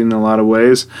anticipating in a lot of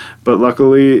ways. But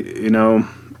luckily,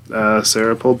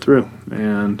 Sarah pulled through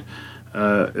and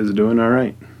is doing all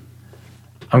right.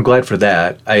 I'm glad for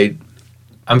that.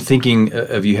 I'm thinking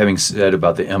of you having said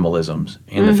about the embolisms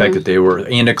and the fact that they were,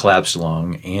 and a collapsed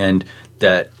lung, and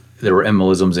that there were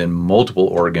embolisms in multiple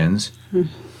organs.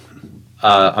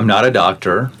 I'm not a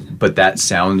doctor, but that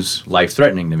sounds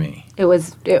life-threatening to me. It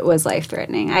was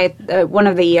life-threatening. One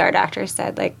of the ER doctors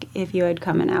said, like, if you had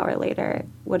come an hour later, it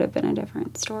would have been a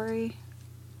different story.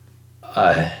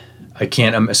 I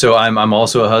can't. So I'm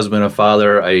also a husband, a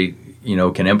father. I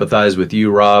can empathize with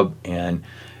you, Rob, and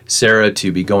Sarah,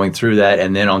 to be going through that,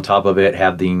 and then on top of it,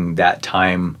 having that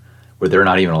time where they're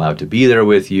not even allowed to be there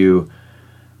with you.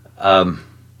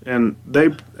 And they,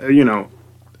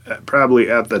 probably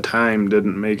at the time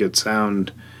didn't make it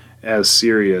sound as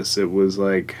serious. It was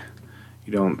like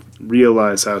you don't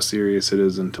realize how serious it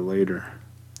is until later.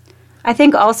 I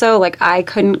think also, like, I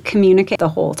couldn't communicate the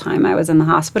whole time I was in the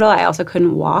hospital. I also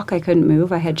couldn't walk. I couldn't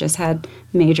move. I had just had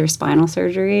major spinal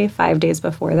surgery 5 days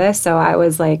before this. So I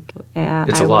was like, yeah.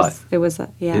 It's a lot. It was,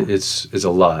 yeah. It's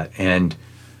a lot. And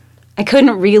I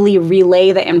couldn't really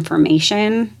relay the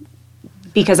information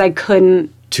because I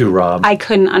couldn't. To Rob. I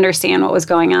couldn't understand what was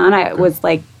going on. I was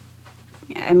like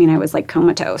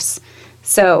comatose.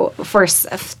 So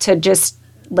to just,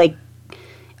 like,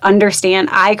 understand,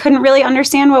 I couldn't really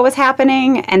understand what was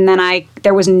happening, and then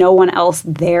there was no one else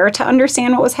there to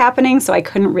understand what was happening, so I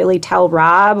couldn't really tell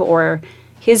Rob or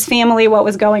his family what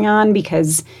was going on,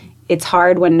 because it's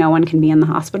hard when no one can be in the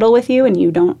hospital with you and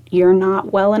you're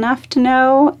not well enough to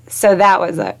know. So that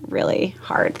was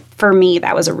for me,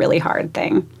 that was a really hard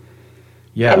thing.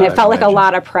 Yeah, and it felt like a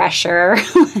lot of pressure.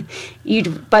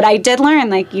 But I did learn,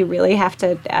 like, you really have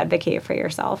to advocate for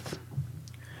yourself.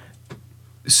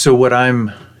 So what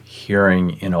I'm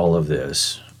hearing in all of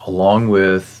this, along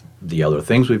with the other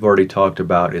things we've already talked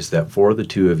about, is that for the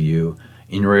two of you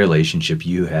in your relationship,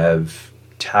 you have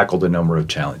tackled a number of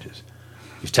challenges.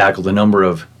 You've tackled a number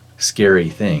of scary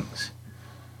things.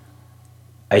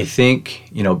 I think,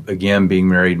 again, being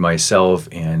married myself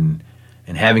and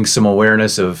having some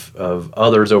awareness of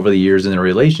others over the years in their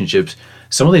relationships,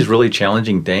 some of these really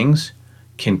challenging things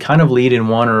can kind of lead in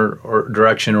one or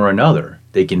direction or another.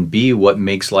 They can be what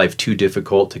makes life too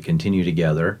difficult to continue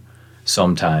together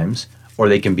sometimes, or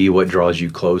they can be what draws you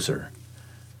closer.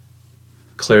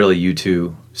 Clearly, you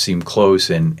two seem close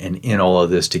and in all of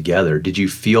this together. Did you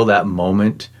feel that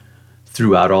moment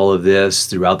throughout all of this,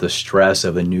 throughout the stress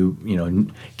of a new,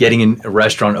 getting a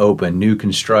restaurant open, new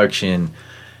construction,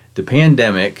 the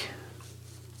pandemic,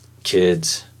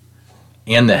 kids,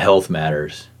 and the health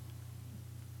matters?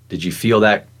 Did you feel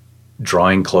that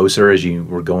drawing closer as you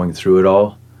were going through it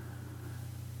all?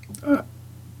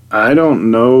 I don't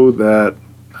know that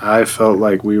I felt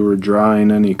like we were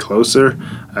drawing any closer.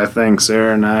 I think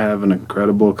Sarah and I have an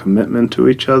incredible commitment to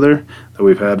each other that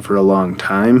we've had for a long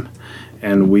time,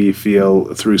 and we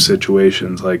feel through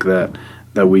situations like that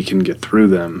we can get through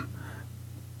them.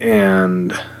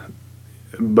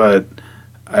 But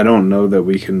I don't know that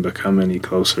we can become any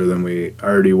closer than we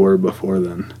already were before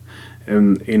then.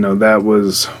 And, that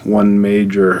was one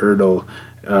major hurdle,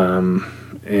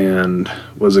 and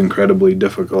was incredibly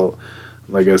difficult,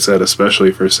 like I said,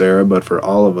 especially for Sarah, but for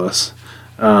all of us.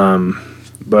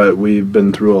 But we've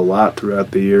been through a lot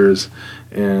throughout the years,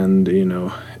 and,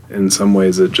 in some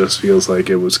ways it just feels like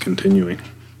it was continuing.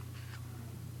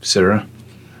 Sarah?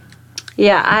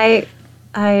 Yeah, I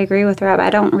agree with Rob. I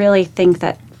don't really think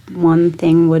that one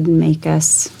thing would make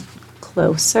us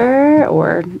closer,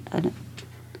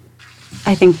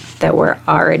 I think that we're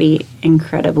already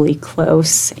incredibly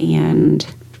close, and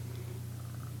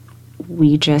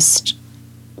we just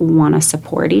want to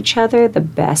support each other the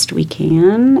best we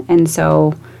can. And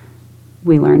so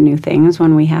we learn new things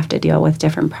when we have to deal with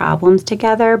different problems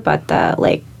together, but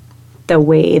the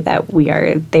way that we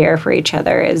are there for each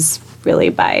other is really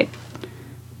by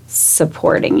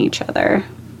supporting each other.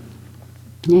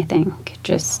 I think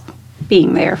just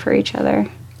being there for each other.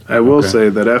 I will say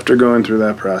that after going through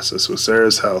that process with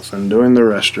Sarah's health and doing the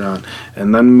restaurant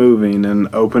and then moving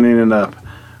and opening it up,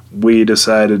 we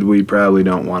decided we probably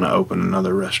don't want to open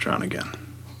another restaurant again.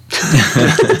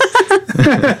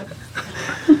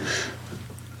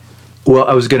 Well,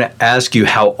 I was going to ask you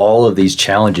how all of these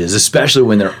challenges, especially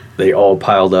when they all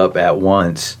piled up at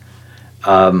once,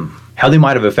 how they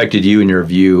might have affected you in your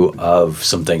view of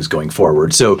some things going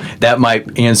forward. So that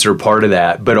might answer part of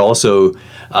that, but also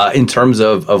in terms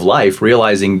of life,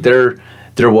 realizing there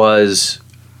was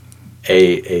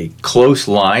a close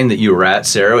line that you were at,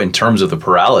 Sarah, in terms of the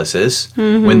paralysis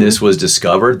when this was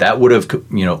discovered. That would have,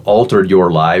 altered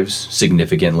your lives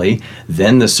significantly.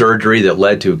 Then the surgery that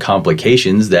led to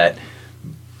complications that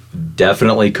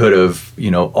definitely could have,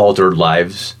 altered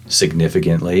lives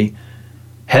significantly.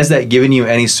 Has that given you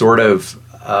any sort of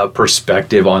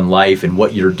perspective on life and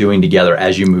what you're doing together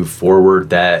as you move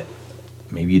forward that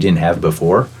maybe you didn't have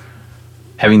before?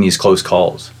 Having these close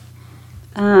calls.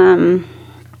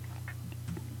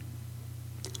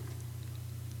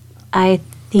 I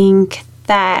think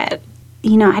that,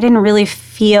 I didn't really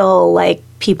feel like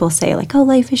people say, like, oh,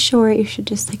 life is short, you should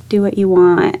just, do what you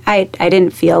want. I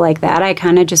didn't feel like that. I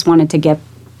kind of just wanted to get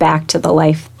back to the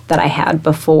life that I had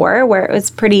before, where it was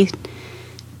pretty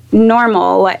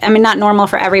normal. I mean, not normal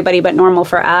for everybody, but normal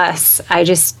for us. I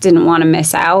just didn't want to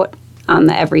miss out on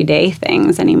the everyday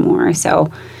things anymore.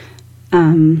 So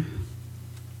I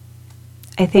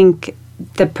think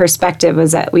the perspective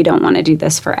was that we don't want to do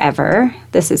this forever.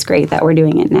 This is great that we're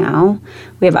doing it now.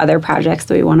 We have other projects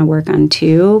that we want to work on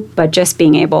too, but just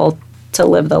being able to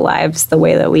live the lives the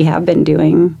way that we have been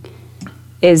doing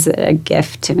is a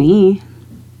gift to me.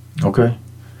 Okay,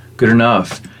 good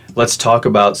enough. Let's talk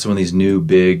about some of these new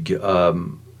big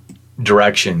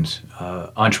directions.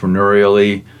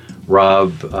 Entrepreneurially,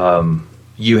 Rob,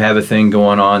 you have a thing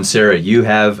going on. Sarah, you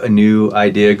have a new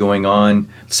idea going on.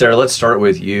 Sarah, let's start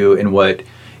with you and what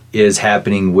is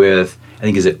happening with, I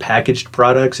think, is it packaged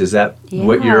products? Is that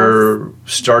what you're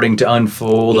starting to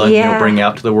unfold, bring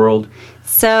out to the world?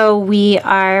 So we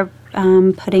are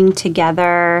putting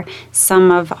together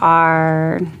some of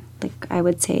our, I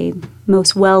would say,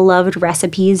 most well-loved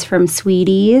recipes from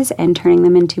Sweeties and turning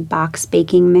them into box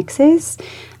baking mixes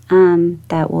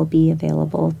that will be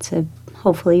available to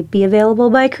hopefully be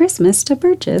available by Christmas to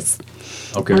purchase.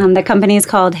 Okay. The company is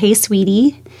called Hey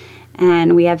Sweetie,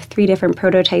 and we have 3 different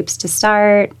prototypes to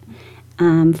start.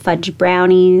 Fudge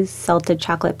brownies, salted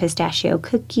chocolate pistachio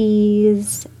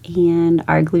cookies, and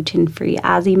our gluten-free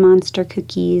Ozzy Monster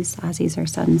cookies. Ozzy's our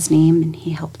son's name, and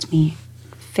he helped me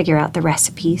figure out the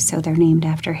recipe, so they're named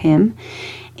after him.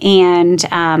 And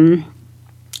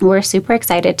we're super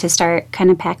excited to start kind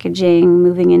of packaging,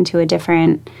 moving into a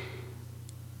different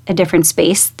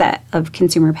space of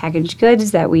consumer packaged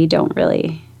goods that we don't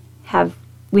really have.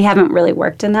 We haven't really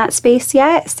worked in that space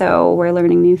yet, so we're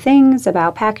learning new things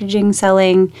about packaging,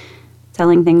 selling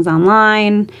things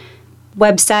online,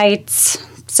 websites,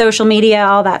 social media,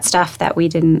 all that stuff that we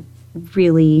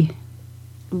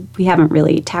haven't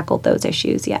really tackled those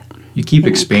issues yet. You keep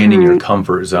expanding your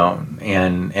comfort zone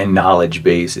and knowledge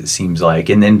base, it seems like,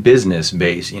 and then business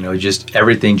base, just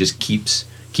everything just keeps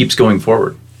going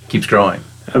forward, keeps growing.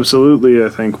 Absolutely. I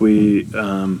think we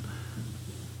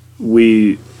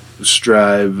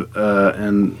strive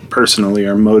and personally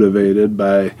are motivated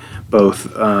by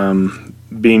both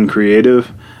being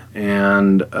creative,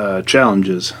 and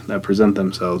challenges that present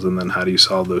themselves, and then how do you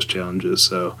solve those challenges.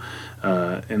 So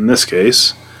in this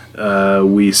case,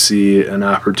 we see an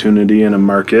opportunity in a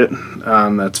market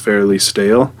that's fairly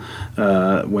stale.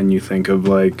 When you think of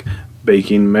like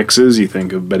baking mixes, you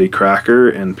think of Betty Crocker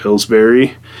and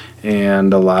Pillsbury,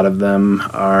 and a lot of them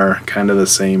are kind of the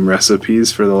same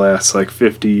recipes for the last like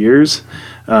 50 years.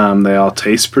 They all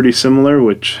taste pretty similar,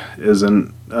 which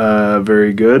isn't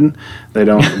very good.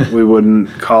 We wouldn't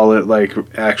call it like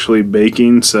actually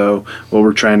baking. So what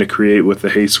we're trying to create with the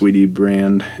Hey Sweetie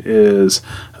brand is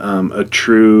a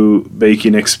true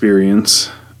baking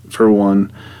experience. For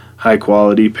one, high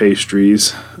quality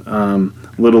pastries,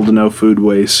 little to no food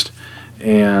waste,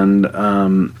 and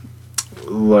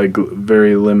like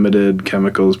very limited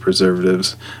chemicals,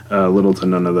 preservatives, little to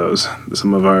none of those.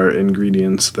 Some of our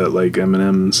ingredients that like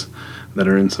M&Ms that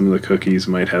are in some of the cookies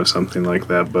might have something like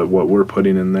that, but what we're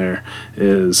putting in there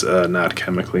is not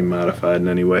chemically modified in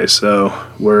any way. So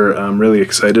we're really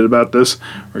excited about this.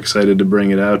 We're excited to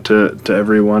bring it out to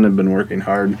everyone. I've been working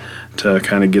hard to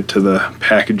kind of get to the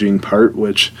packaging part,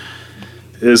 which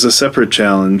is a separate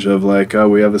challenge of like, oh,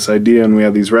 we have this idea and we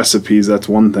have these recipes, that's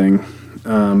one thing.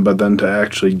 But then to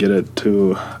actually get it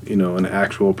to, an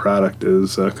actual product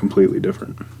is completely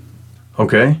different.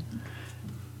 Okay.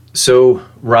 So,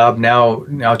 Rob,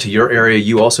 now to your area,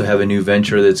 you also have a new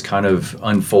venture that's kind of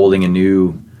unfolding a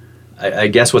new, I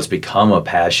guess what's become a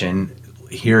passion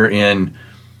here in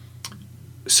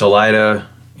Salida,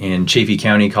 in Chaffee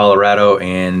County, Colorado,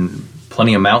 and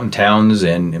plenty of mountain towns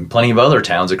and plenty of other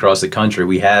towns across the country.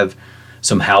 We have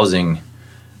some housing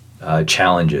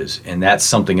challenges, and that's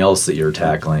something else that you're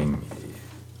tackling.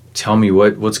 Tell me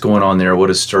what's going on there. What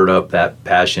has stirred up that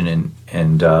passion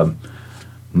and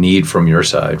need from your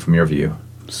side, from your view?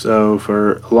 So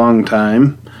for a long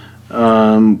time,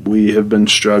 we have been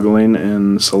struggling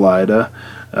in Salida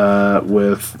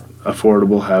with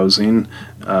affordable housing.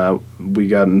 We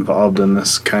got involved in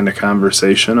this kind of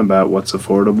conversation about what's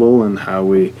affordable and how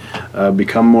we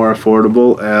become more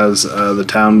affordable as the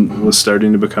town was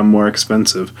starting to become more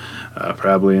expensive.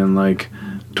 Probably in like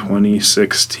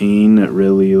 2016, it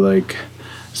really like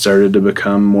started to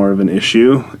become more of an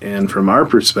issue. And from our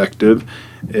perspective,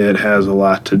 it has a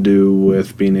lot to do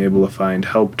with being able to find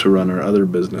help to run our other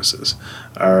businesses.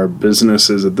 Our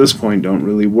businesses at this point don't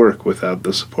really work without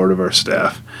the support of our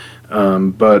staff.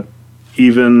 But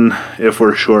even if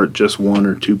we're short just one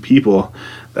or two people,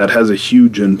 that has a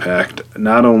huge impact,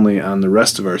 not only on the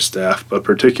rest of our staff, but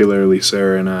particularly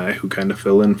Sarah and I, who kind of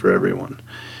fill in for everyone.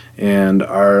 And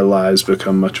our lives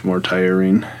become much more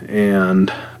tiring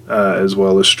and as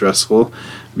well as stressful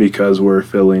because we're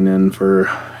filling in for,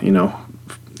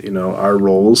 our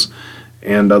roles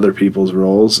and other people's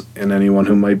roles and anyone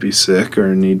who might be sick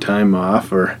or need time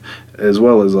off, or as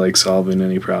well as like solving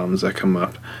any problems that come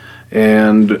up.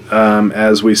 And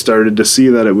as we started to see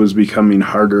that it was becoming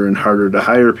harder and harder to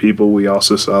hire people, we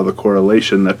also saw the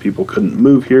correlation that people couldn't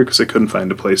move here because they couldn't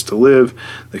find a place to live.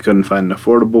 They couldn't find an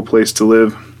affordable place to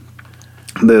live.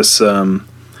 This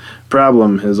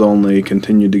problem has only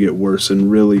continued to get worse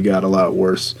and really got a lot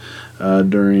worse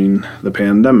during the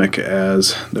pandemic,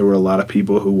 as there were a lot of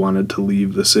people who wanted to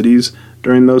leave the cities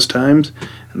during those times,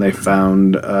 and they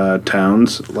found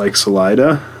towns like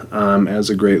Salida as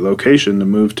a great location to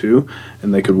move to,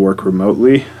 and they could work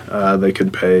remotely. They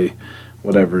could pay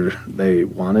whatever they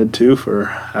wanted to for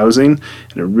housing,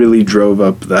 and it really drove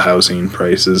up the housing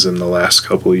prices in the last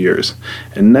couple of years.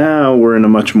 And now we're in a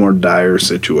much more dire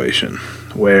situation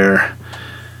where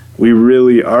we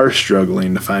really are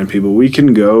struggling to find people. We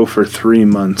can go for 3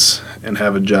 months and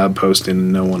have a job posting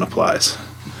and no one applies.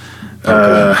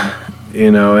 Okay.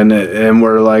 And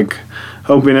we're like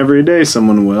hoping every day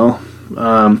someone will.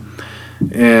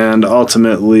 And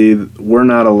ultimately, we're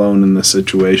not alone in this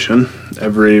situation.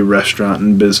 Every restaurant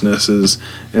and business is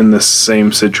in the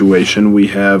same situation. We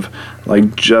have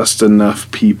like just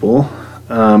enough people,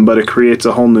 but it creates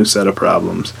a whole new set of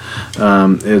problems.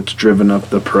 It's driven up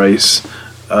the price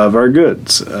of our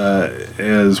goods,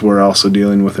 as we're also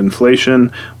dealing with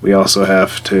inflation. We also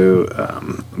have to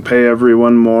pay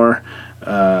everyone more.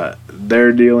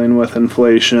 They're dealing with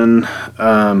inflation,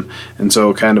 and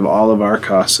so kind of all of our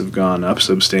costs have gone up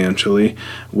substantially.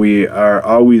 We are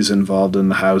always involved in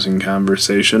the housing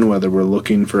conversation, whether we're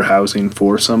looking for housing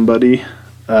for somebody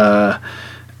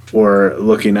or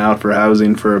looking out for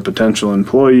housing for a potential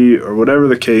employee, or whatever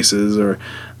the case is, or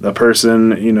the person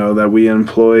that we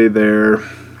employ, their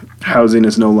housing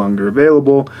is no longer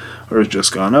available or has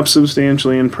just gone up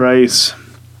substantially in price.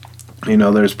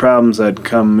 There's problems that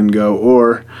come and go,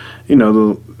 or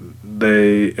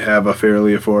they have a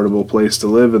fairly affordable place to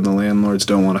live and the landlords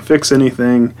don't want to fix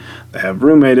anything. They have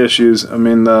roommate issues. I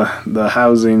mean, the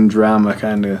housing drama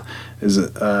kind of is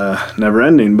never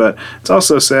ending. But it's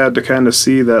also sad to kind of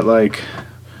see that, like,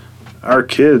 our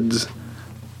kids,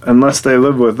 unless they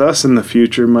live with us in the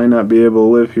future, might not be able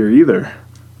to live here either.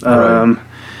 Right.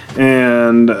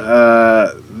 And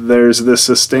there's this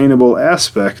sustainable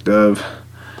aspect of,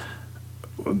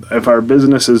 if our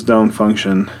businesses don't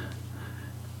function,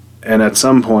 and at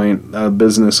some point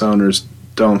business owners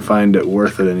don't find it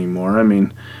worth it anymore. I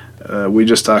mean, we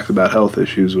just talked about health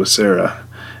issues with Sarah.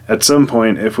 At some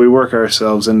point, if we work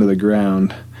ourselves into the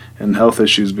ground and health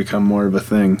issues become more of a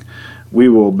thing, we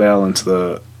will balance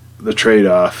the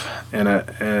trade-off, and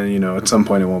at some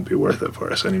point it won't be worth it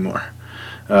for us anymore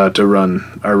to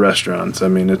run our restaurants. I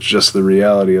mean, it's just the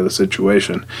reality of the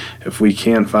situation. If we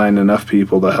can't find enough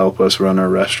people to help us run our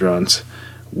restaurants,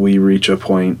 we reach a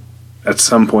point at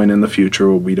some point in the future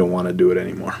where we don't want to do it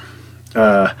anymore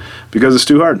because it's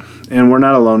too hard. And we're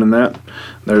not alone in that.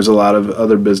 There's a lot of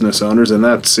other business owners, and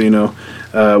that's,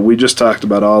 we just talked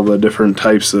about all the different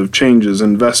types of changes,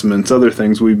 investments, other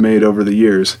things we've made over the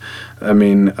years. I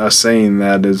mean, us saying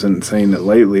that isn't saying it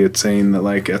lightly. It's saying that,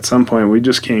 like, at some point we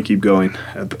just can't keep going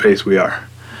at the pace we are.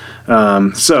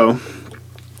 So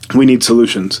we need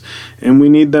solutions, and we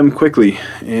need them quickly.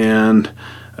 And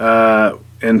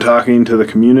talking to the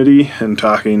community and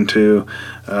talking to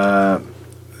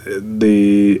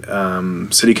the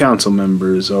city council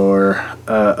members or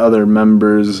other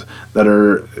members that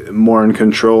are more in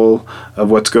control of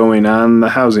what's going on, the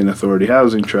housing authority,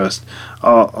 housing trust,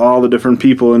 all the different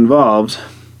people involved,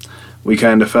 we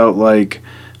kind of felt like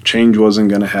change wasn't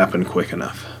going to happen quick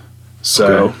enough.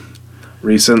 So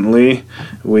recently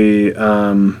we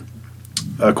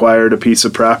acquired a piece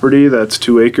of property that's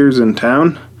 2 acres in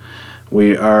town.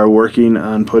 We are working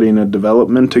on putting a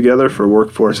development together for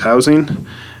workforce housing.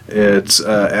 It's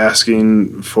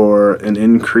asking for an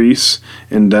increase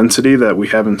in density that we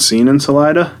haven't seen in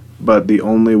Salida, but the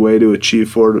only way to achieve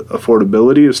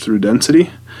affordability is through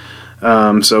density.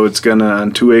 So it's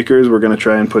on 2 acres, we're gonna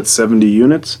try and put 70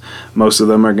 units. Most of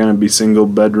them are gonna be single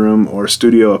bedroom or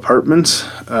studio apartments.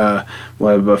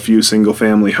 We'll have a few single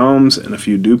family homes and a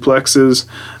few duplexes.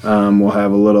 We'll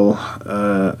have a little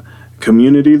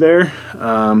community there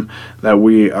that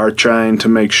we are trying to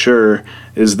make sure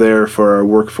is there for our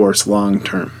workforce long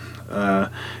term.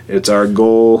 It's our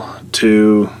goal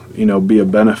to be a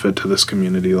benefit to this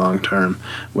community long term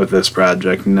with this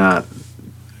project, not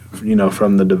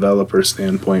from the developer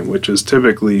standpoint, which is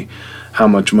typically how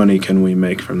much money can we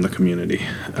make from the community.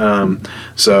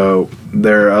 So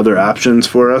there are other options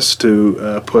for us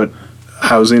to put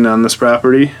housing on this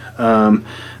property that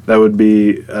would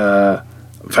be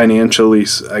financially,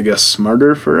 I guess,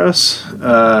 smarter for us,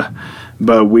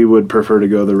 but we would prefer to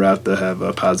go the route to have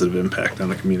a positive impact on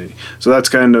the community. So that's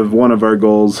kind of one of our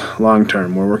goals long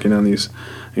term. We're working on these,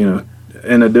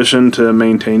 in addition to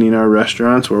maintaining our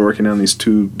restaurants, we're working on these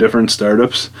 2 different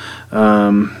startups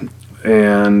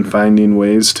and finding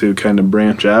ways to kind of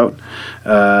branch out,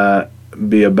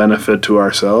 be a benefit to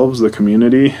ourselves, the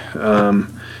community,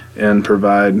 and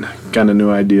provide kind of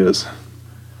new ideas.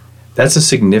 That's a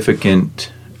significant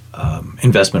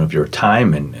investment of your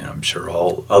time and I'm sure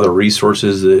all other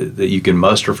resources that you can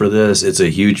muster for this. It's a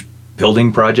huge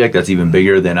building project that's even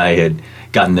bigger than I had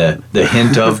gotten the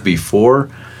hint of before.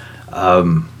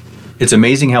 It's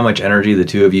amazing how much energy the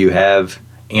 2 of you have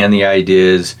and the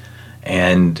ideas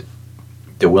and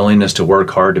the willingness to work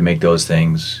hard to make those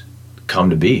things come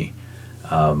to be.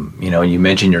 You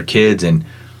mentioned your kids, and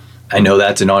I know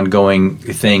that's an ongoing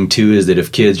thing too, is that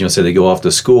if kids, say they go off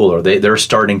to school or they're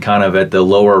starting kind of at the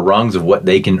lower rungs of what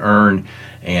they can earn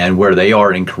and where they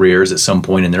are in careers at some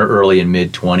point in their early and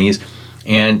mid 20s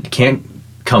and can't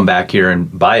come back here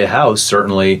and buy a house,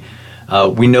 certainly.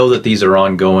 We know that these are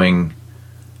ongoing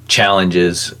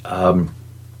challenges.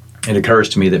 It occurs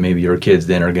to me that maybe your kids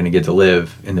then are going to get to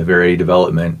live in the very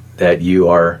development that you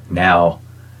are now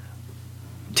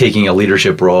taking a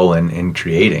leadership role in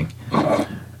creating.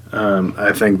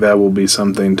 I think that will be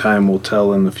something time will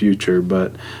tell in the future,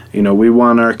 but we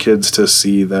want our kids to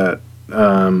see that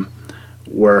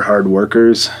we're hard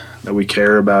workers, that we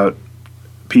care about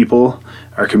people,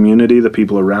 our community, the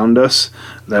people around us,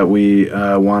 that we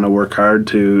want to work hard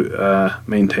to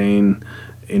maintain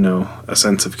a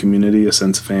sense of community, a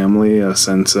sense of family, a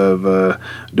sense of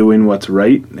doing what's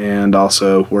right, and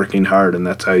also working hard. And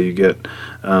that's how you get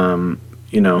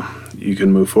you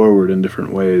can move forward in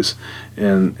different ways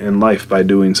in life by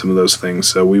doing some of those things.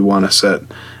 So we want to set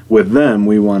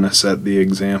the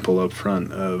example up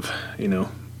front of,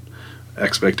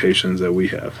 expectations that we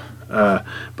have.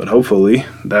 But hopefully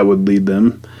that would lead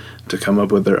them to come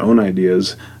up with their own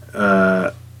ideas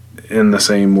in the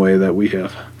same way that we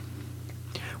have.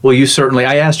 Well, you certainly,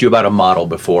 I asked you about a model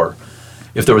before,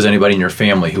 if there was anybody in your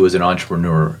family who was an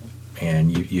entrepreneur,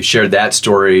 and you shared that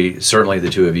story. Certainly the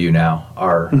two of you now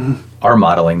are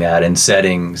modeling that and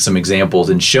setting some examples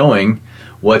and showing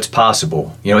what's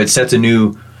possible. It sets a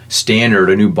new standard,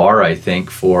 a new bar, I think,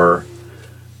 for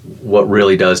what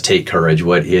really does take courage,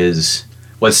 what's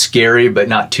scary but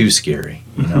not too scary.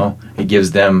 It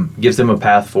gives them a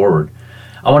path forward.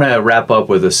 I want to wrap up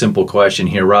with a simple question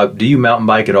here. Rob, do you mountain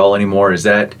bike at all anymore? Is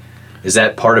that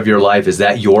part of your life? Is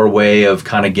that your way of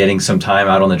kind of getting some time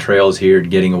out on the trails here,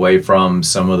 getting away from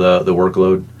some of the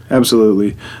workload?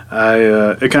 Absolutely.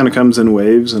 It kind of comes in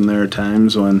waves, and there are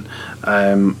times when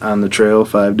I'm on the trail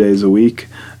 5 days a week.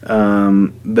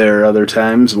 There are other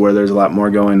times where there's a lot more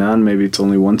going on. Maybe it's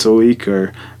only once a week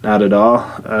or not at all.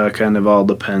 Kind of all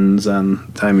depends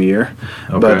on time of year.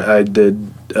 Okay. But I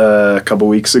did a couple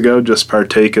weeks ago just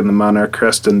partake in the Monarch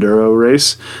Crest Enduro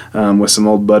race with some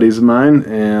old buddies of mine,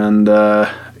 and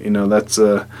that's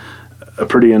a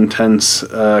pretty intense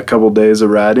couple days of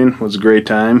riding. It was a great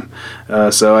time.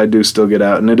 So I do still get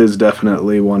out, and it is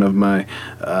definitely one of my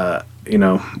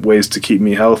ways to keep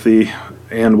me healthy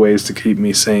and ways to keep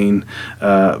me sane,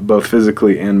 both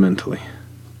physically and mentally.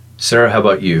 Sarah, how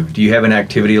about you? Do you have an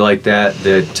activity like that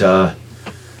that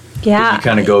you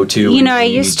kind of go to?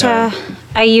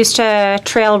 I used to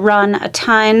trail run a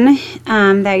ton.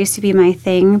 That used to be my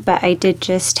thing, but I did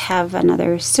just have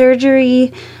another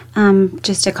surgery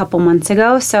just a couple months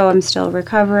ago, so I'm still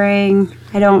recovering.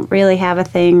 I don't really have a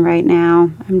thing right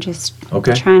now. I'm just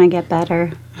trying to get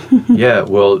better. Yeah,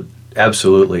 well,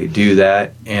 absolutely. Do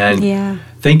that. And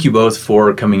thank you both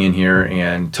for coming in here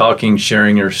and talking,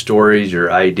 sharing your stories,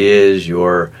 your ideas,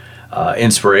 your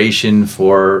inspiration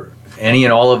for any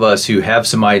and all of us who have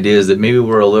some ideas that maybe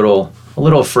we're a little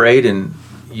afraid, and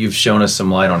you've shown us some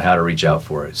light on how to reach out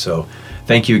for it. So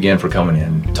thank you again for coming in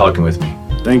and talking with me.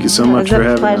 Thank you so much for having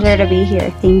us. It was a pleasure to be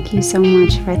here. Thank you so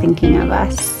much for thinking of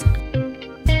us.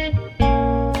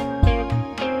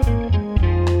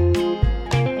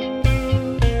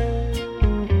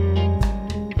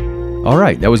 All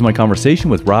right, that was my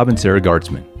conversation with Rob and Sarah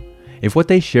Gartzman. If what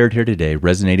they shared here today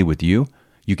resonated with you,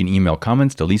 you can email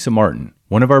comments to Lisa Martin,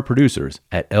 one of our producers,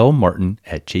 at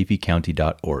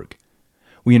lmartin@chaffeecounty.org.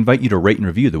 We invite you to rate and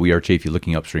review the We Are Chaffee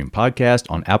Looking Upstream podcast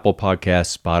on Apple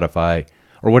Podcasts, Spotify,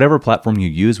 or whatever platform you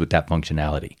use with that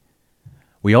functionality.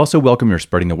 We also welcome your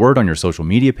spreading the word on your social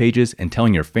media pages and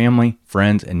telling your family,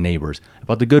 friends, and neighbors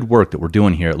about the good work that we're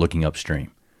doing here at Looking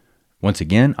Upstream. Once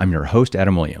again, I'm your host,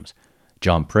 Adam Williams.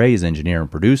 John Prey is engineer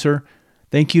and producer.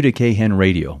 Thank you to KHEN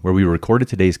Radio, where we recorded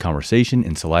today's conversation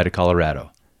in Salida, Colorado.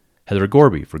 Heather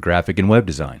Gorby for graphic and web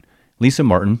design. Lisa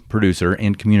Martin, producer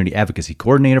and community advocacy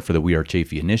coordinator for the We Are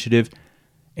Chaffee initiative.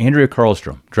 Andrea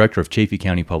Karlstrom, director of Chaffee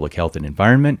County Public Health and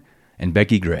Environment. And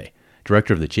Becky Gray,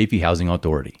 director of the Chaffee Housing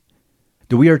Authority.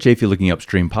 The We Are Chaffee Looking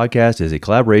Upstream podcast is a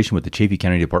collaboration with the Chaffee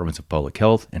County Departments of Public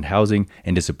Health and Housing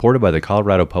and is supported by the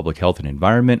Colorado Public Health and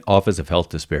Environment Office of Health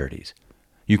Disparities.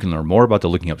 You can learn more about the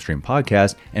Looking Upstream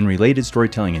podcast and related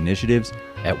storytelling initiatives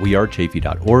at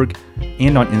wearechaffee.org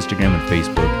and on Instagram and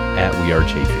Facebook at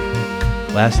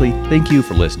wearechaffee. Lastly, thank you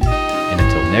for listening. And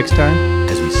until next time,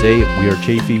 as we say at We Are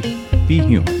Chaffee, be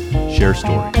human, share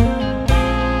story.